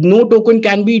 No token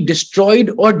can be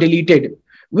destroyed or deleted,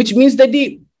 which means that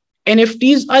the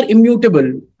NFTs are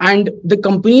immutable and the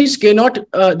companies cannot,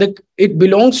 it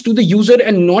belongs to the user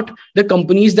and not the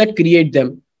companies that create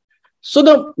them. So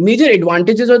the major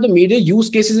advantages or the major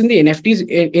use cases in the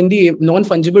NFTs, in the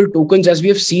non-fungible tokens, as we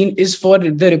have seen, is for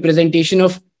the representation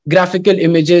of graphical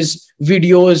images,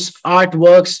 videos,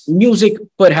 artworks, music,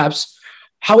 perhaps.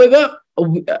 However,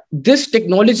 this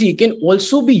technology can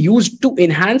also be used to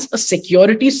enhance a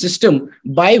security system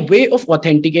by way of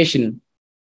authentication.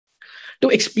 To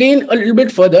explain a little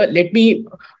bit further, let me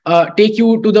take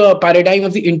you to the paradigm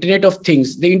of the Internet of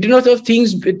Things. The Internet of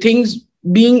Things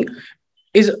being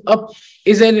is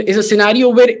a scenario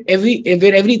where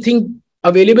everything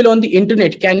available on the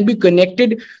internet can be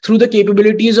connected through the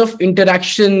capabilities of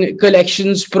interaction,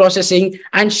 collections, processing,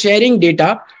 and sharing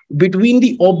data between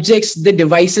the objects, the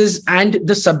devices, and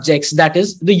the subjects, that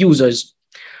is, the users.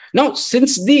 Now,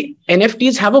 since the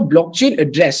NFTs have a blockchain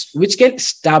address which can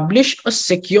establish a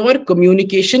secure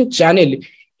communication channel,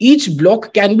 each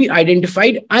block can be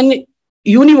identified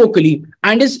univocally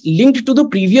and is linked to the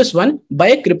previous one by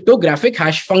a cryptographic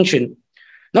hash function.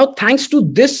 Now, thanks to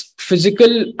this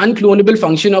physical unclonable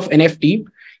function of NFT,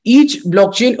 each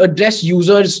blockchain address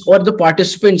users or the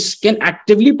participants can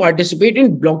actively participate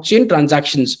in blockchain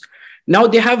transactions. Now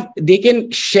they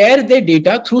can share their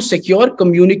data through secure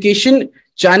communication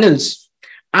channels,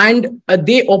 and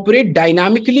they operate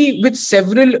dynamically with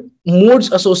several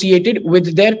modes associated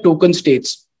with their token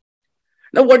states.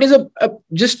 Now, what is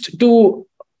just to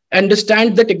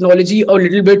understand the technology a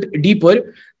little bit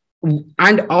deeper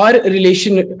and our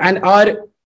relation and our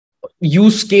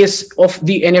use case of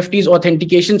the NFT's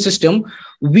authentication system,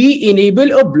 we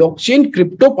enable a blockchain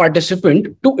crypto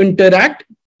participant to interact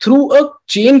through a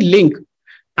chain link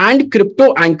and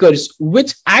crypto anchors,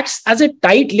 which acts as a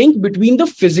tight link between the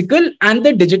physical and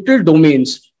the digital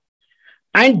domains,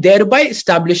 and thereby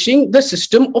establishing the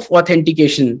system of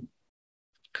authentication.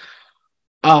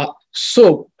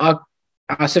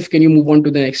 Asif, can you move on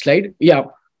to the next slide? Yeah.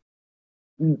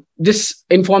 This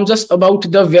informs us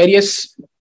about the various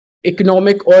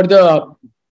economic or the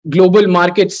global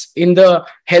markets in the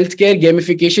healthcare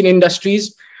gamification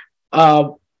industries.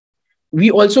 We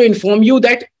also inform you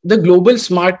that the global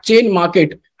smart chain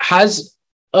market has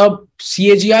a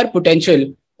CAGR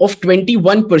potential of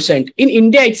 21%. In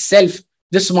India itself,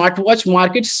 the smartwatch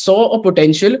market saw a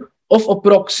potential of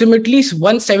approximately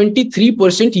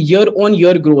 173%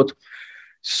 year-on-year growth.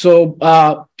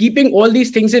 So keeping all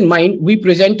these things in mind, we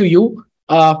present to you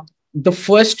the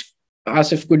first.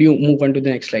 Asif, could you move on to the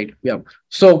next slide? Yeah.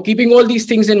 So keeping all these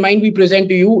things in mind, we present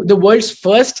to you the world's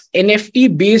first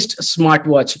NFT-based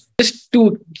smartwatch. Just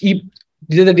to keep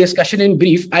the discussion in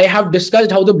brief, I have discussed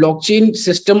how the blockchain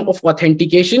system of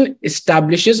authentication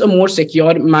establishes a more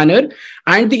secure manner,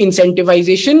 and the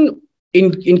incentivization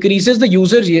increases the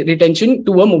user retention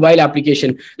to a mobile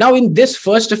application. Now, in this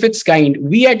first of its kind,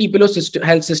 we at Epillo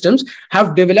Health Systems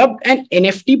have developed an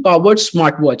NFT-powered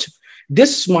smartwatch.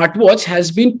 This smartwatch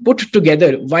has been put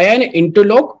together via an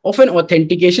interlock of an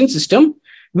authentication system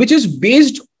which is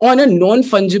based on a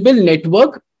non-fungible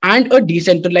network and a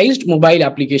decentralized mobile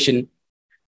application.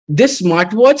 This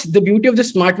smartwatch, the beauty of the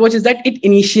smartwatch is that it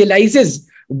initializes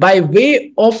by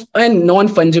way of a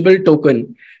non-fungible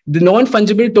token. The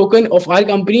non-fungible token of our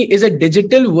company is a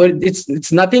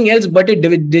it's nothing else but a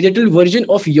digital version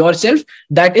of yourself.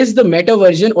 That is the meta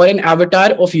version or an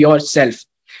avatar of yourself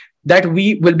that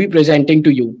we will be presenting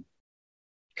to you.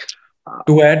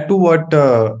 To add to what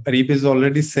Areeb is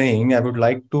already saying, I would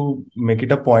like to make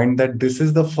it a point that this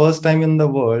is the first time in the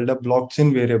world a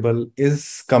blockchain wearable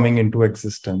is coming into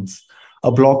existence.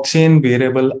 A blockchain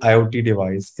wearable IoT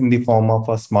device in the form of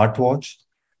a smartwatch,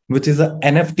 which is an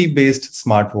NFT-based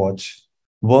smartwatch,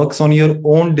 works on your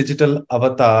own digital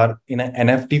avatar in an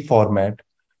NFT format,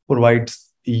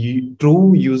 provides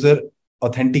true user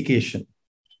authentication,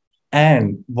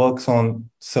 and works on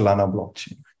Solana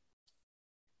blockchain.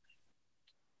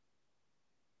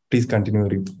 Please continue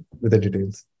with the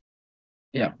details.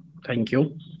 Yeah, thank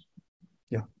you.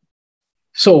 Yeah.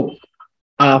 So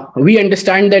we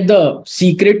understand that the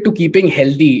secret to keeping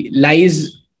healthy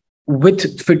lies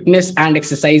with fitness and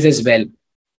exercise as well.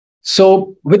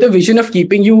 So with a vision of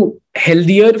keeping you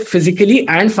healthier physically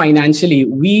and financially,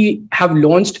 we have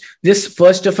launched this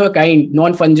first of a kind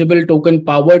non-fungible token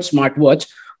powered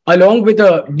smartwatch along with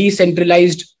a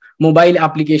decentralized mobile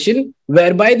application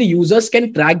whereby the users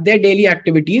can track their daily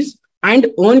activities and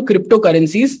earn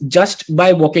cryptocurrencies just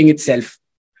by walking itself.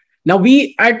 Now,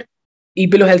 we at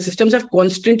Epillo Health Systems have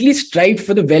constantly strived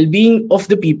for the well-being of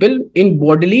the people in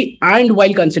bodily and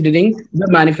while considering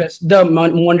the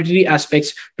monetary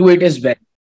aspects to it as well.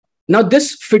 Now,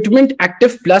 this Fitment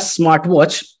Active Plus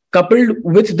smartwatch coupled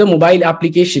with the mobile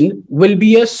application will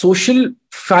be a social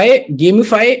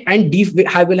gamify and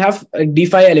will have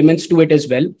DeFi elements to it as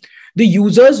well. The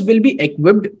users will be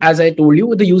equipped, as I told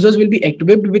you, the users will be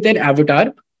equipped with an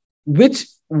avatar, which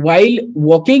while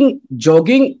walking,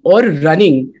 jogging, or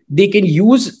running, they can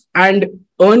use and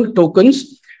earn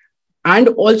tokens. And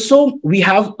also, we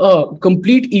have a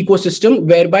complete ecosystem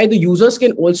whereby the users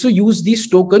can also use these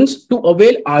tokens to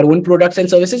avail our own products and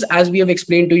services, as we have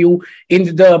explained to you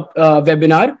in the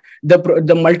webinar,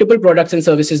 the multiple products and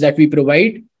services that we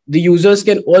provide. The users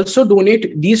can also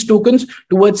donate these tokens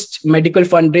towards medical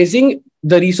fundraising,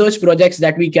 the research projects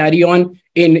that we carry on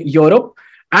in Europe,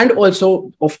 and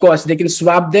also, of course, they can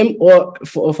swap them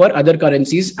for other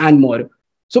currencies and more.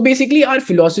 So basically, our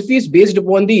philosophy is based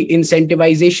upon the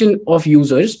incentivization of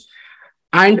users,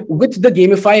 and with the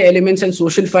gamify elements and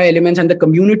socialify elements and the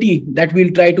community that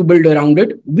we'll try to build around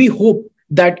it, we hope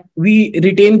that we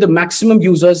retain the maximum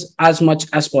users as much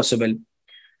as possible.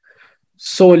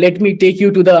 So let me take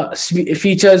you to the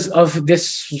features of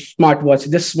this smartwatch.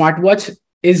 This smartwatch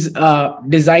is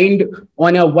designed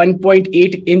on a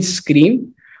 1.8-inch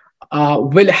screen,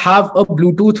 will have a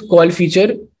Bluetooth call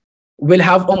feature, will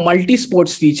have a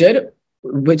multi-sports feature,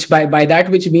 which by that,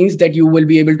 which means that you will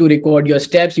be able to record your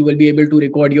steps, you will be able to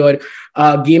record your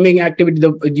gaming activity,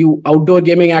 outdoor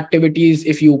gaming activities.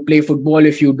 If you play football,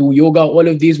 if you do yoga, all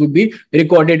of these would be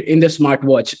recorded in the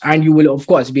smartwatch, and you will, of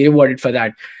course, be rewarded for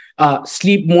that.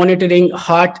 Sleep monitoring,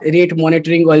 heart rate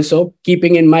monitoring, also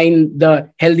keeping in mind the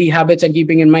healthy habits and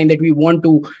keeping in mind that we want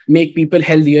to make people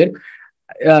healthier.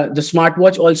 The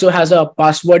smartwatch also has a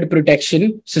password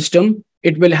protection system.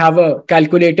 It will have a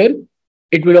calculator.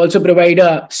 It will also provide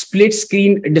a split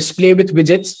screen display with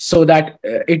widgets so that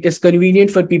it is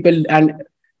convenient for people and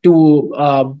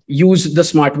to use the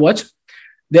smartwatch.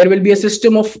 There will be a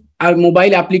system of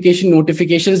mobile application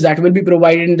notifications that will be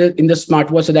provided in the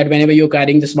smartwatch, so that whenever you're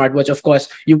carrying the smartwatch, of course,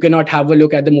 you cannot have a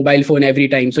look at the mobile phone every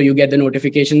time. So you get the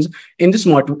notifications in the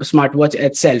smartwatch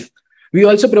itself. We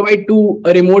also provide two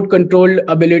remote control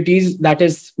abilities, that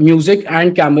is music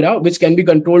and camera, which can be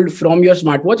controlled from your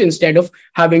smartwatch instead of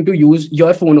having to use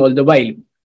your phone all the while.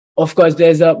 Of course,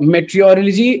 there's a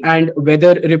meteorology and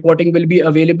weather reporting will be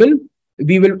available.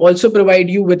 We will also provide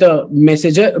you with a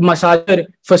massager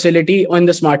facility on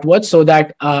the smartwatch, so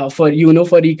that for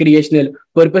recreational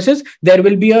purposes, there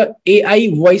will be a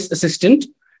AI voice assistant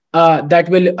that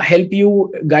will help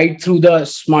you guide through the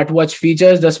smartwatch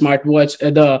features,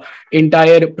 the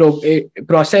entire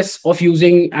process of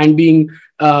using and being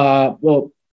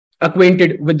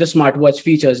acquainted with the smartwatch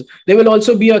features. There will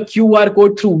also be a QR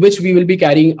code through which we will be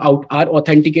carrying out our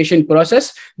authentication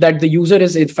process, that the user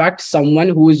is in fact someone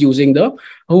who is using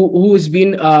who has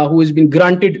been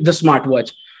granted the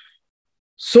smartwatch.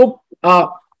 So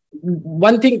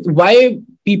one thing why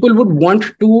people would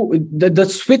want to the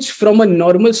switch from a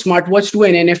normal smartwatch to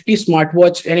an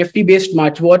NFT based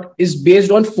smartwatch is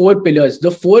based on 4 pillars. The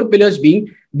 4 pillars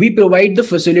being, we provide the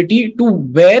facility to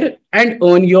wear and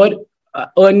earn your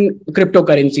earn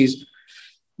cryptocurrencies.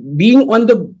 Being on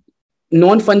the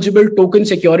non-fungible token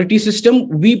security system,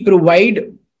 we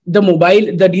provide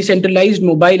the decentralized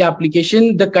mobile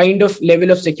application, the kind of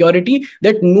level of security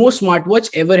that no smartwatch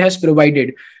ever has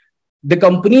provided. The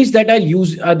companies that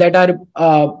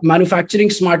are manufacturing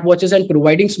smartwatches and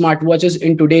providing smartwatches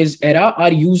in today's era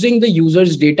are using the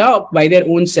user's data by their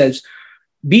own selves.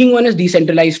 Being on a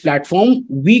decentralized platform,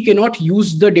 we cannot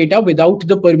use the data without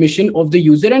the permission of the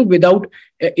user and without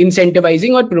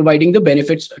incentivizing or providing the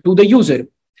benefits to the user.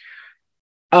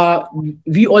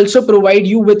 We also provide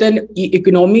you with an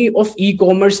economy of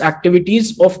e-commerce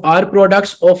activities of our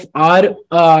products, of our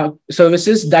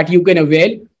services that you can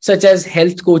avail, such as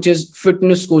health coaches,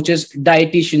 fitness coaches,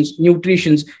 dietitians,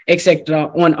 nutritionists,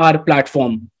 etc. on our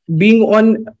platform. Being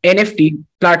on NFT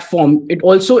platform, it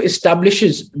also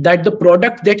establishes that the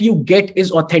product that you get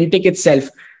is authentic itself.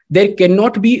 There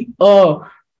cannot be a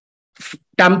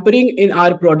tampering in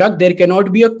our product. There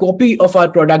cannot be a copy of our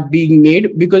product being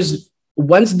made, because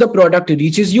once the product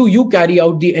reaches you, you carry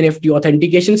out the NFT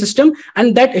authentication system,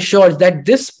 and that assures that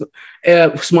this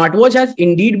smartwatch has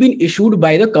indeed been issued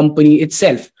by the company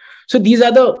itself. So these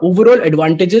are the overall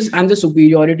advantages and the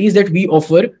superiorities that we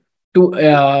offer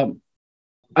to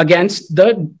against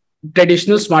the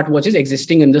traditional smartwatches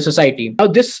existing in the society. Now,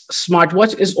 this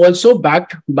smartwatch is also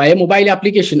backed by a mobile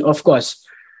application, of course.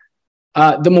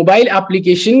 The mobile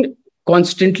application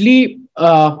constantly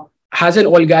has an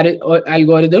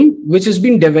algorithm which has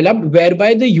been developed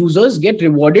whereby the users get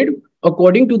rewarded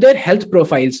according to their health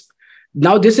profiles.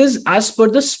 Now, this is as per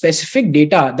the specific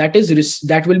data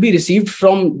that will be received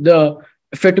from the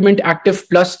Fitment Active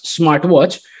Plus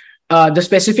smartwatch. The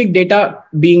specific data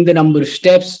being the number of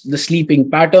steps, the sleeping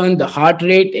pattern, the heart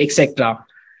rate, etc.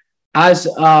 As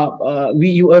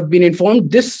you have been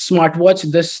informed, this smartwatch,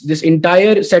 this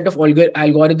entire set of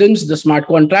algorithms, the smart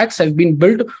contracts, have been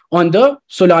built on the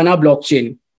Solana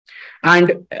blockchain,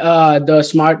 and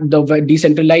the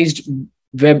decentralized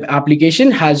web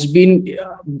application has been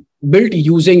built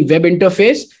using web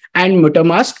interface and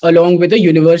MetaMask, along with a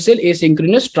universal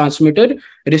asynchronous transmitter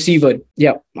receiver.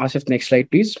 Yeah, Asif, next slide,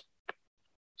 please.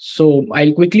 So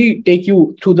I'll quickly take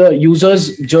you through the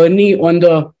user's journey on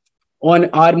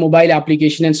our mobile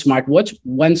application and smartwatch.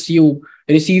 Once you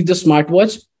receive the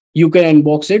smartwatch, you can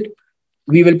unbox it.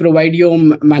 We will provide you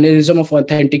a mannerism of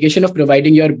authentication of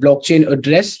providing your blockchain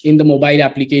address in the mobile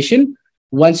application.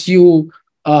 Once you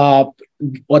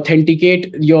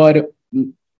authenticate your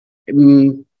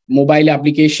mobile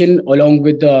application along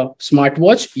with the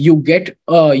smartwatch,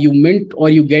 you mint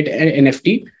or you get an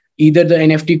NFT. Either the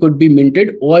NFT could be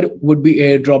minted or would be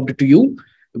airdropped to you.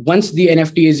 Once the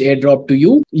NFT is airdropped to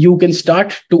you, you can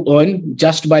start to earn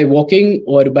just by walking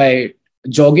or by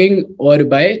jogging or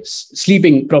by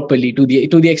sleeping properly, to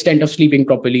the extent of sleeping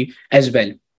properly as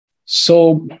well.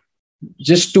 So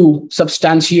just to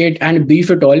substantiate and brief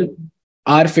it all,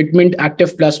 our Fitment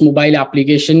Active Plus mobile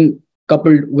application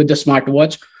coupled with the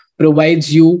smartwatch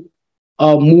provides you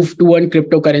a move to earn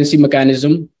cryptocurrency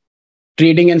mechanism,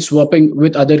 trading and swapping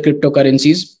with other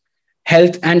cryptocurrencies,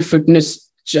 health and fitness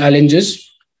challenges,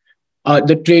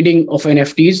 the trading of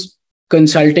NFTs,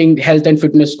 consulting health and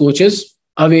fitness coaches,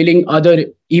 availing other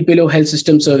Epillo Health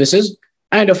Systems services,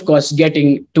 and of course,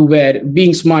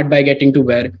 being smart by getting to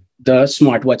wear the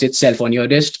smartwatch itself on your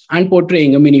wrist and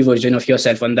portraying a mini version of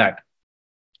yourself on that.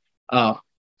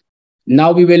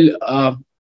 Now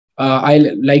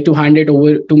I'll like to hand it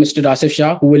over to Mr. Aasif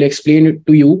Shah, who will explain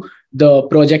to you the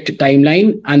project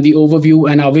timeline and the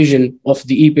overview and our vision of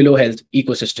the Epillo Health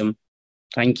ecosystem.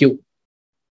 Thank you.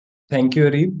 Thank you,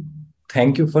 Areeb.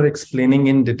 Thank you for explaining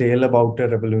in detail about a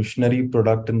revolutionary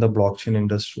product in the blockchain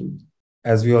industry.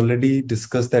 As we already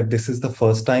discussed that this is the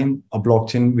first time a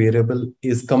blockchain wearable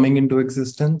is coming into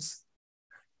existence.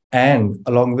 And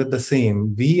along with the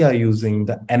same, we are using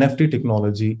the NFT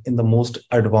technology in the most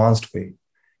advanced way.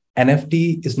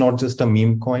 NFT is not just a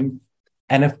meme coin.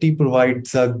 NFT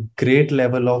provides a great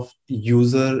level of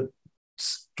user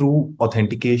true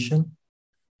authentication,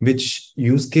 which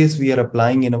use case we are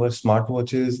applying in our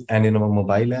smartwatches and in our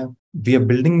mobile app. We are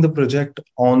building the project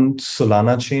on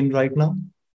Solana chain right now,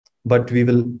 but we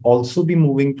will also be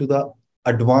moving to the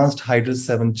advanced Hydra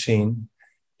 7 chain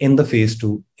in the phase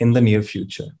 2 in the near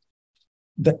future.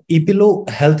 The Epillo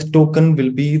Health token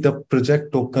will be the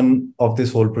project token of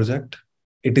this whole project.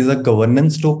 It is a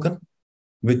governance token,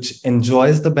 which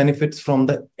enjoys the benefits from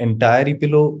the entire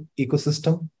Epillo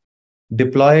ecosystem,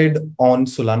 deployed on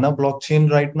Solana blockchain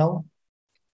right now.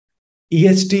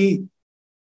 EHT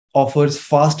offers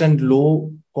fast and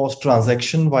low cost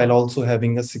transaction while also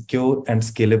having a secure and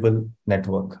scalable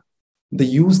network. The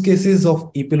use cases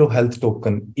of Epillo Health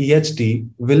Token, EHT,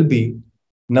 will be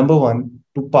number one,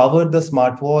 to power the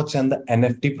smartwatch and the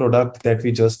NFT product that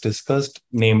we just discussed,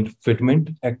 named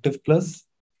Fitment Active Plus,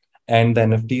 and the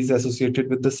NFTs associated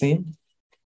with the same.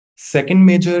 Second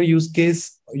major use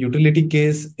case, utility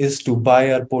case, is to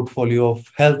buy our portfolio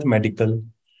of health, medical,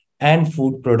 and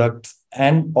food products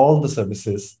and all the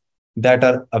services that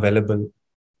are available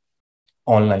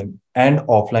online and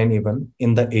offline, even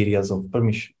in the areas of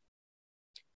permission.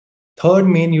 Third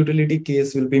main utility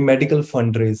case will be medical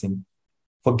fundraising,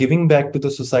 for giving back to the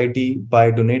society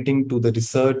by donating to the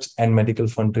research and medical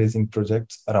fundraising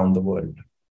projects around the world.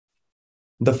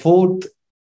 The fourth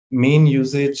main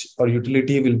usage or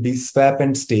utility will be swap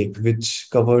and stake, which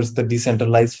covers the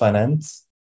decentralized finance,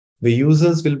 where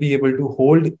users will be able to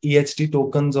hold EHT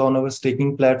tokens on our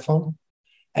staking platform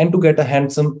and to get a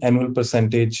handsome annual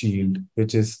percentage yield,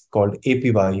 which is called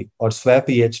APY, or swap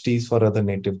EHTs for other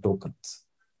native tokens.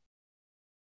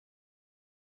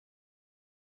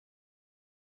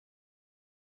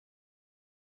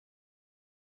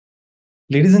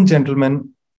 Ladies and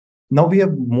gentlemen, now we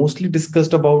have mostly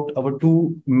discussed about our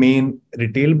two main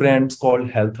retail brands called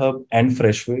Health Hub and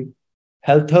Freshway.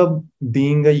 Health Hub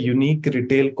being a unique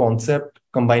retail concept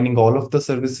combining all of the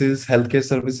services, healthcare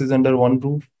services under one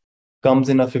roof, comes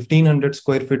in a 1500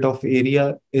 square feet of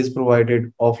area, is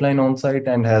provided offline on-site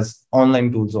and has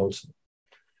online tools also.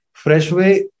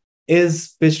 Freshway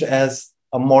is pitched as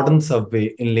a modern subway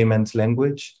in layman's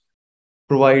language,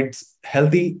 provides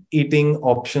healthy eating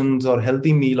options or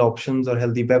healthy meal options or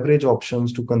healthy beverage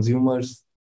options to consumers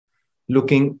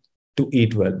looking to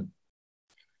eat well.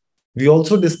 We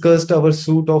also discussed our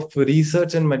suite of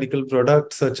research and medical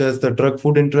products, such as the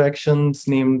drug-food interactions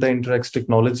named the Interact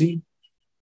technology,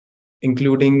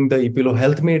 including the Epillo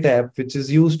HealthMate app, which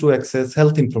is used to access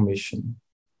health information.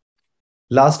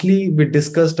 Lastly, we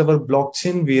discussed our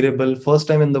blockchain wearable, first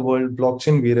time in the world,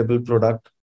 blockchain wearable product,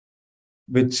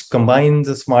 which combines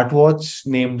a smartwatch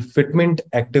named Fitment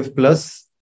Active Plus,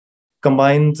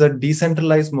 combines a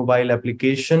decentralized mobile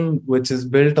application, which is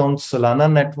built on Solana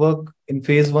network in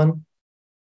phase 1.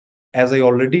 As I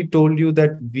already told you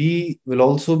that we will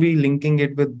also be linking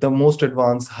it with the most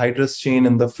advanced Hydrus chain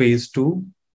in the phase 2.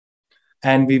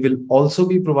 And we will also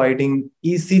be providing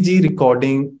ECG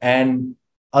recording and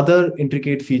other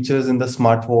intricate features in the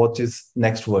smartwatch's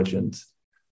next versions.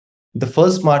 The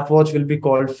first smartwatch will be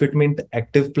called Fitment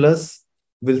Active Plus.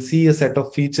 We'll see a set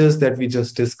of features that we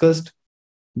just discussed.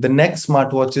 The next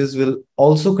smartwatches will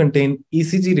also contain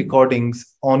ECG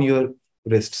recordings on your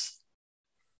wrists.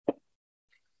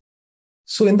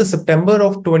 So in the September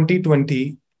of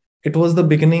 2020, it was the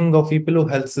beginning of Epillo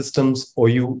Health Systems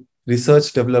OU,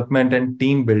 research development and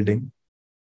team building,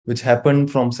 which happened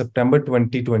from September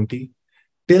 2020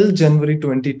 till January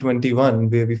 2021,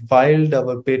 where we filed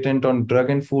our patent on drug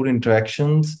and food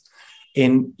interactions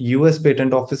in US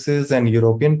patent offices and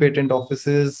European patent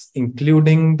offices,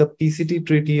 including the PCT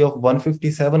treaty of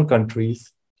 157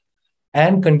 countries,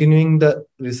 and continuing the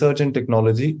research and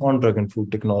technology on drug and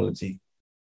food technology.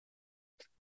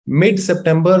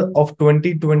 Mid-September of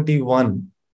 2021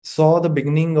 saw the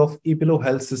beginning of Epillo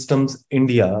Health Systems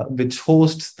India, which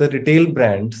hosts the retail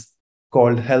brands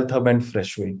called Health Hub and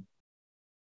Freshway.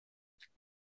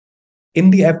 In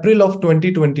the April of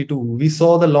 2022, we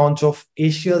saw the launch of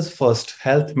Asia's first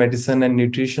health, medicine, and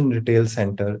nutrition retail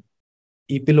center,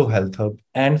 Epillo Health Hub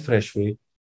and Freshway,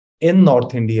 in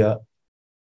North India.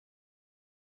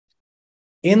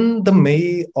 In the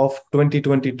May of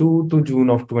 2022 to June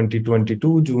of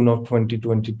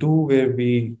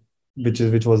 2022,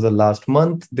 which was the last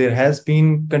month, there has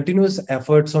been continuous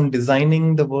efforts on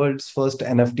designing the world's first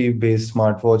NFT-based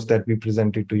smartwatch that we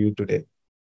presented to you today.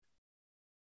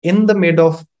 In the mid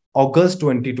of August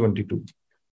 2022,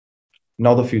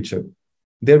 now the future,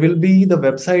 there will be the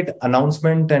website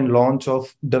announcement and launch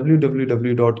of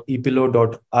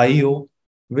www.epillo.io,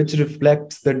 which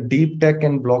reflects the deep tech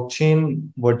and blockchain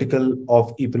vertical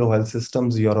of Epillo Health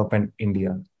Systems, Europe and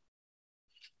India.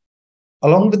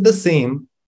 Along with the same,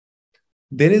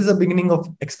 there is a beginning of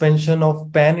expansion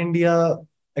of pan-India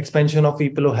expansion of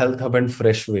Epillo Health Hub and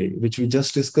Freshway, which we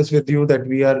just discussed with you that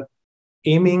we are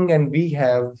aiming, and we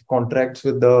have contracts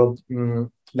with the,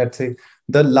 let's say,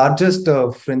 the largest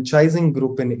franchising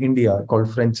group in India called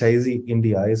Franchisee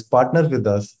India is partnered with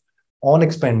us on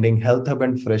expanding Health Hub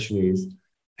and Freshways.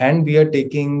 And we are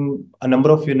taking a number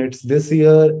of units this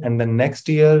year and the next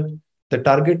year. The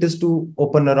target is to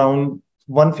open around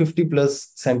 150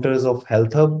 plus centers of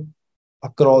Health Hub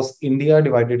across India,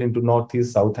 divided into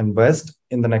Northeast, South, and West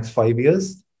in the next 5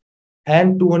 years,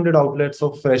 and 200 outlets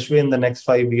of Freshway in the next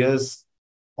 5 years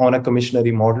on a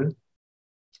commissionary model.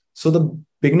 So the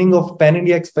beginning of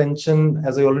pan-India expansion,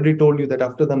 as I already told you, that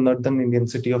after the northern Indian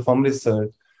city of Amritsar,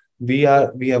 we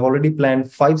have already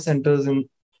planned 5 centers in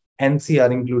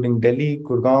NCR, including Delhi,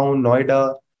 Gurgaon,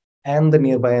 Noida, and the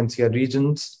nearby NCR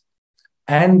regions.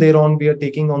 And thereon, we are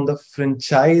taking on the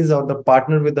franchise or the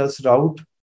partner with us route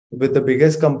with the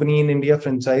biggest company in India,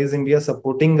 Franchise India,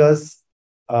 supporting us.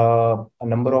 A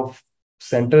number of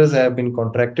centers have been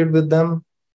contracted with them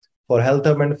for Health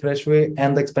Hub and Freshway,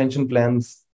 and the expansion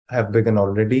plans have begun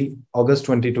already. August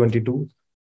 2022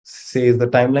 says the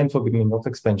timeline for beginning of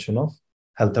expansion of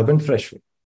Health Hub and Freshway.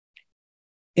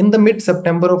 In the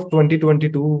mid-September of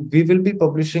 2022, we will be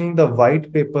publishing the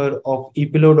white paper of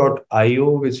epillo.io,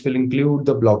 which will include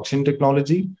the blockchain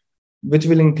technology, which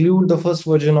will include the first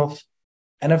version of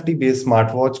NFT-based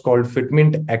smartwatch called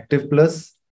Fitment Active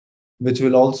Plus, which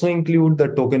will also include the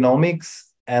tokenomics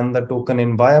and the token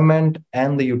environment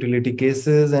and the utility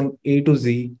cases and A to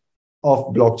Z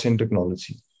of blockchain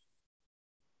technology.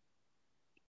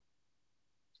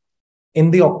 In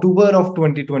the October of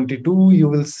 2022, you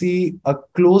will see a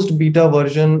closed beta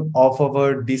version of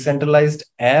our decentralized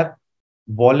app,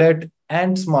 wallet,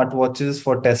 and smartwatches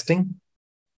for testing.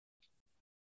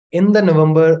 In the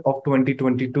November of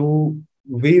 2022,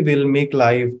 we will make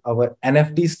live our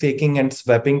NFT staking and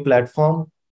swapping platform,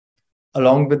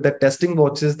 along with the testing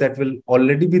watches that will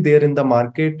already be there in the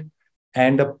market.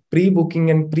 And a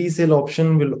pre-booking and pre-sale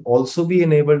option will also be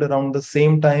enabled around the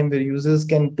same time, where users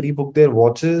can pre-book their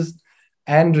watches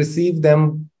and receive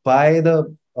them by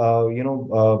the,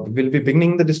 we'll be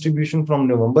beginning the distribution from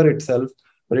November itself,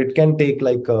 but it can take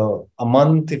like a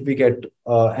month if we get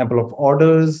ample of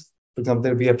orders. For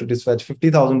example, we have to dispatch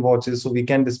 50,000 watches, so we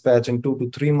can dispatch in 2 to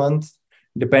 3 months,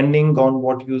 depending on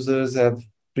what users have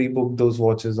pre-booked those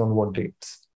watches on what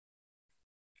dates.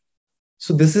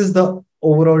 So this is the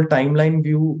overall timeline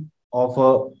view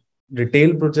of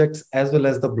retail projects as well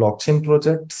as the blockchain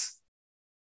projects.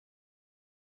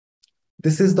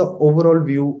 This is the overall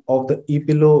view of the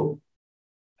Epillo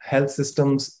Health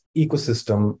Systems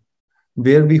ecosystem,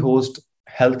 where we host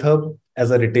Health Hub as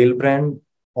a retail brand,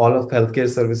 all of healthcare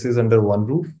services under one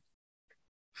roof.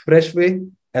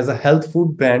 Freshway as a health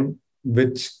food brand,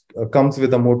 which comes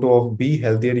with a motto of Be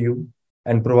Healthier You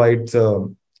and provides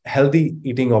healthy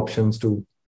eating options to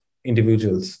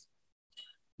individuals.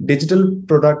 Digital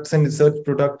products and research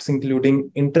products,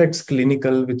 including Interact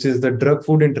Clinical, which is the drug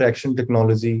food interaction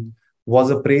technology, was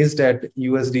appraised at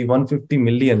USD 150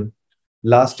 million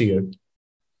last year.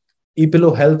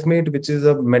 Epillo HealthMate, which is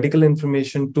a medical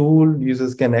information tool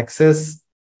users can access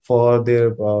for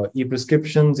their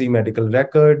e-prescriptions, e-medical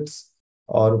records,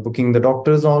 or booking the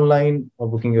doctors online, or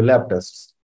booking your lab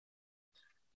tests.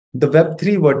 The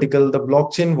Web3 vertical, the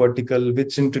blockchain vertical,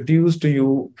 which introduced to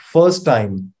you first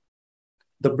time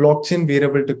the blockchain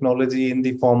wearable technology in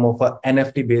the form of an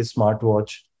NFT-based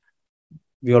smartwatch.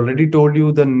 We already told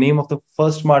you the name of the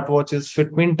first smartwatch is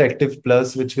Fitment Active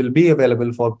Plus, which will be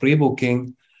available for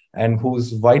pre-booking and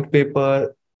whose white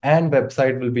paper and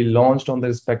website will be launched on the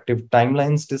respective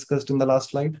timelines discussed in the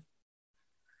last slide.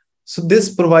 So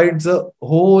this provides a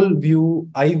whole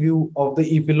eye view of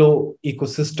the Epillo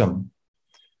ecosystem.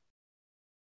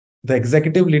 The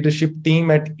executive leadership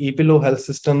team at Epillo Health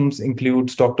Systems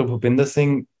includes Dr. Bhupinder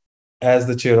Singh as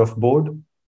the chair of board,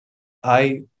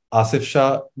 I, Aasif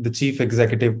Shah, the Chief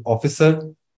Executive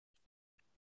Officer,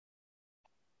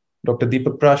 Dr.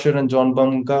 Deepak Prashar and John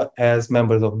Bamka as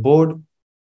members of board,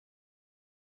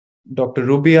 Dr.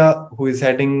 Rubia, who is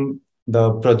heading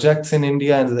the projects in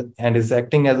India and is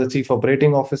acting as the Chief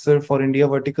Operating Officer for India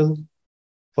vertical.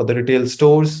 For the retail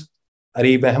stores,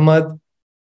 Areeb Ahmad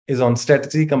is on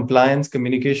strategy, compliance,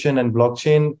 communication, and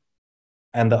blockchain,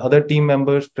 and the other team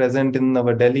members present in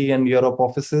our Delhi and Europe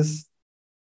offices.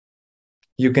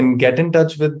 You can get in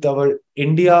touch with our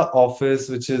India office,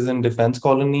 which is in Defense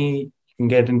Colony. You can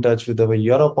get in touch with our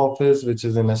Europe office, which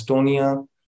is in Estonia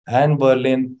and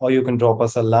Berlin, or you can drop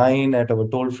us a line at our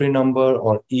toll-free number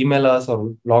or email us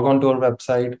or log on to our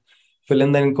website, fill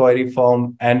in the inquiry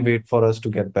form, and wait for us to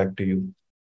get back to you.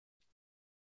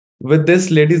 With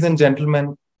this, ladies and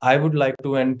gentlemen, I would like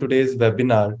to end today's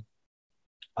webinar.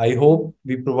 I hope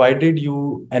we provided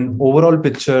you an overall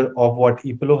picture of what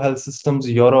Epillo Health Systems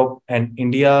Europe and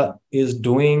India is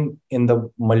doing in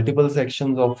the multiple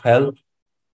sections of health,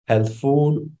 health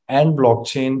food, and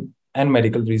blockchain and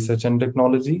medical research and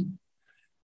technology.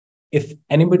 If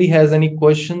anybody has any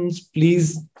questions,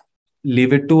 please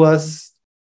leave it to us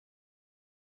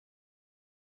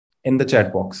in the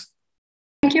chat box.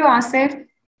 Thank you, Aasif.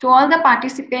 To all the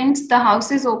participants, the house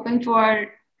is open for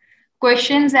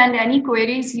questions and any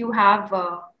queries you have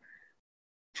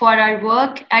for our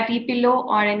work at Epillo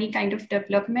or any kind of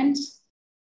developments,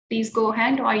 please go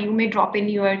ahead, or you may drop in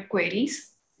your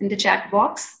queries in the chat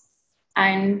box.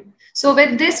 And so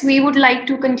with this, we would like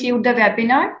to conclude the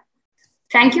webinar.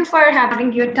 Thank you for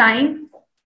having your time,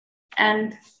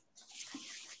 and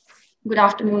good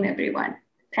afternoon, everyone.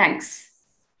 Thanks.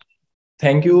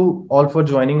 Thank you all for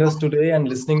joining us today and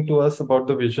listening to us about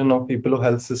the vision of Epillo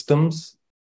Health Systems.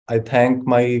 I thank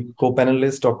my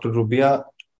co-panelists, Dr. Rubia,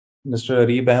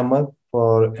 Mr.Areeb Ahmad,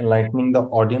 for enlightening the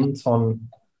audience on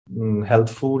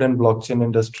health food and blockchain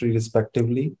industry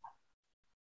respectively.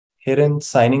 Herein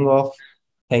signing off.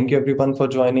 Thank you everyone for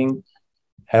joining.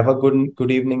 Have a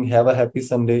good evening. Have a happy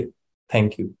Sunday.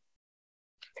 Thank you.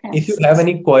 Thanks. If you have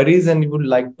any queries and you would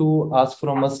like to ask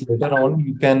from us later on,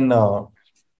 you can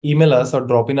email us or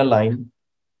drop in a line,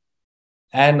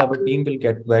 and our team will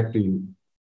get back to you.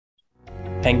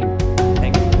 Thank you.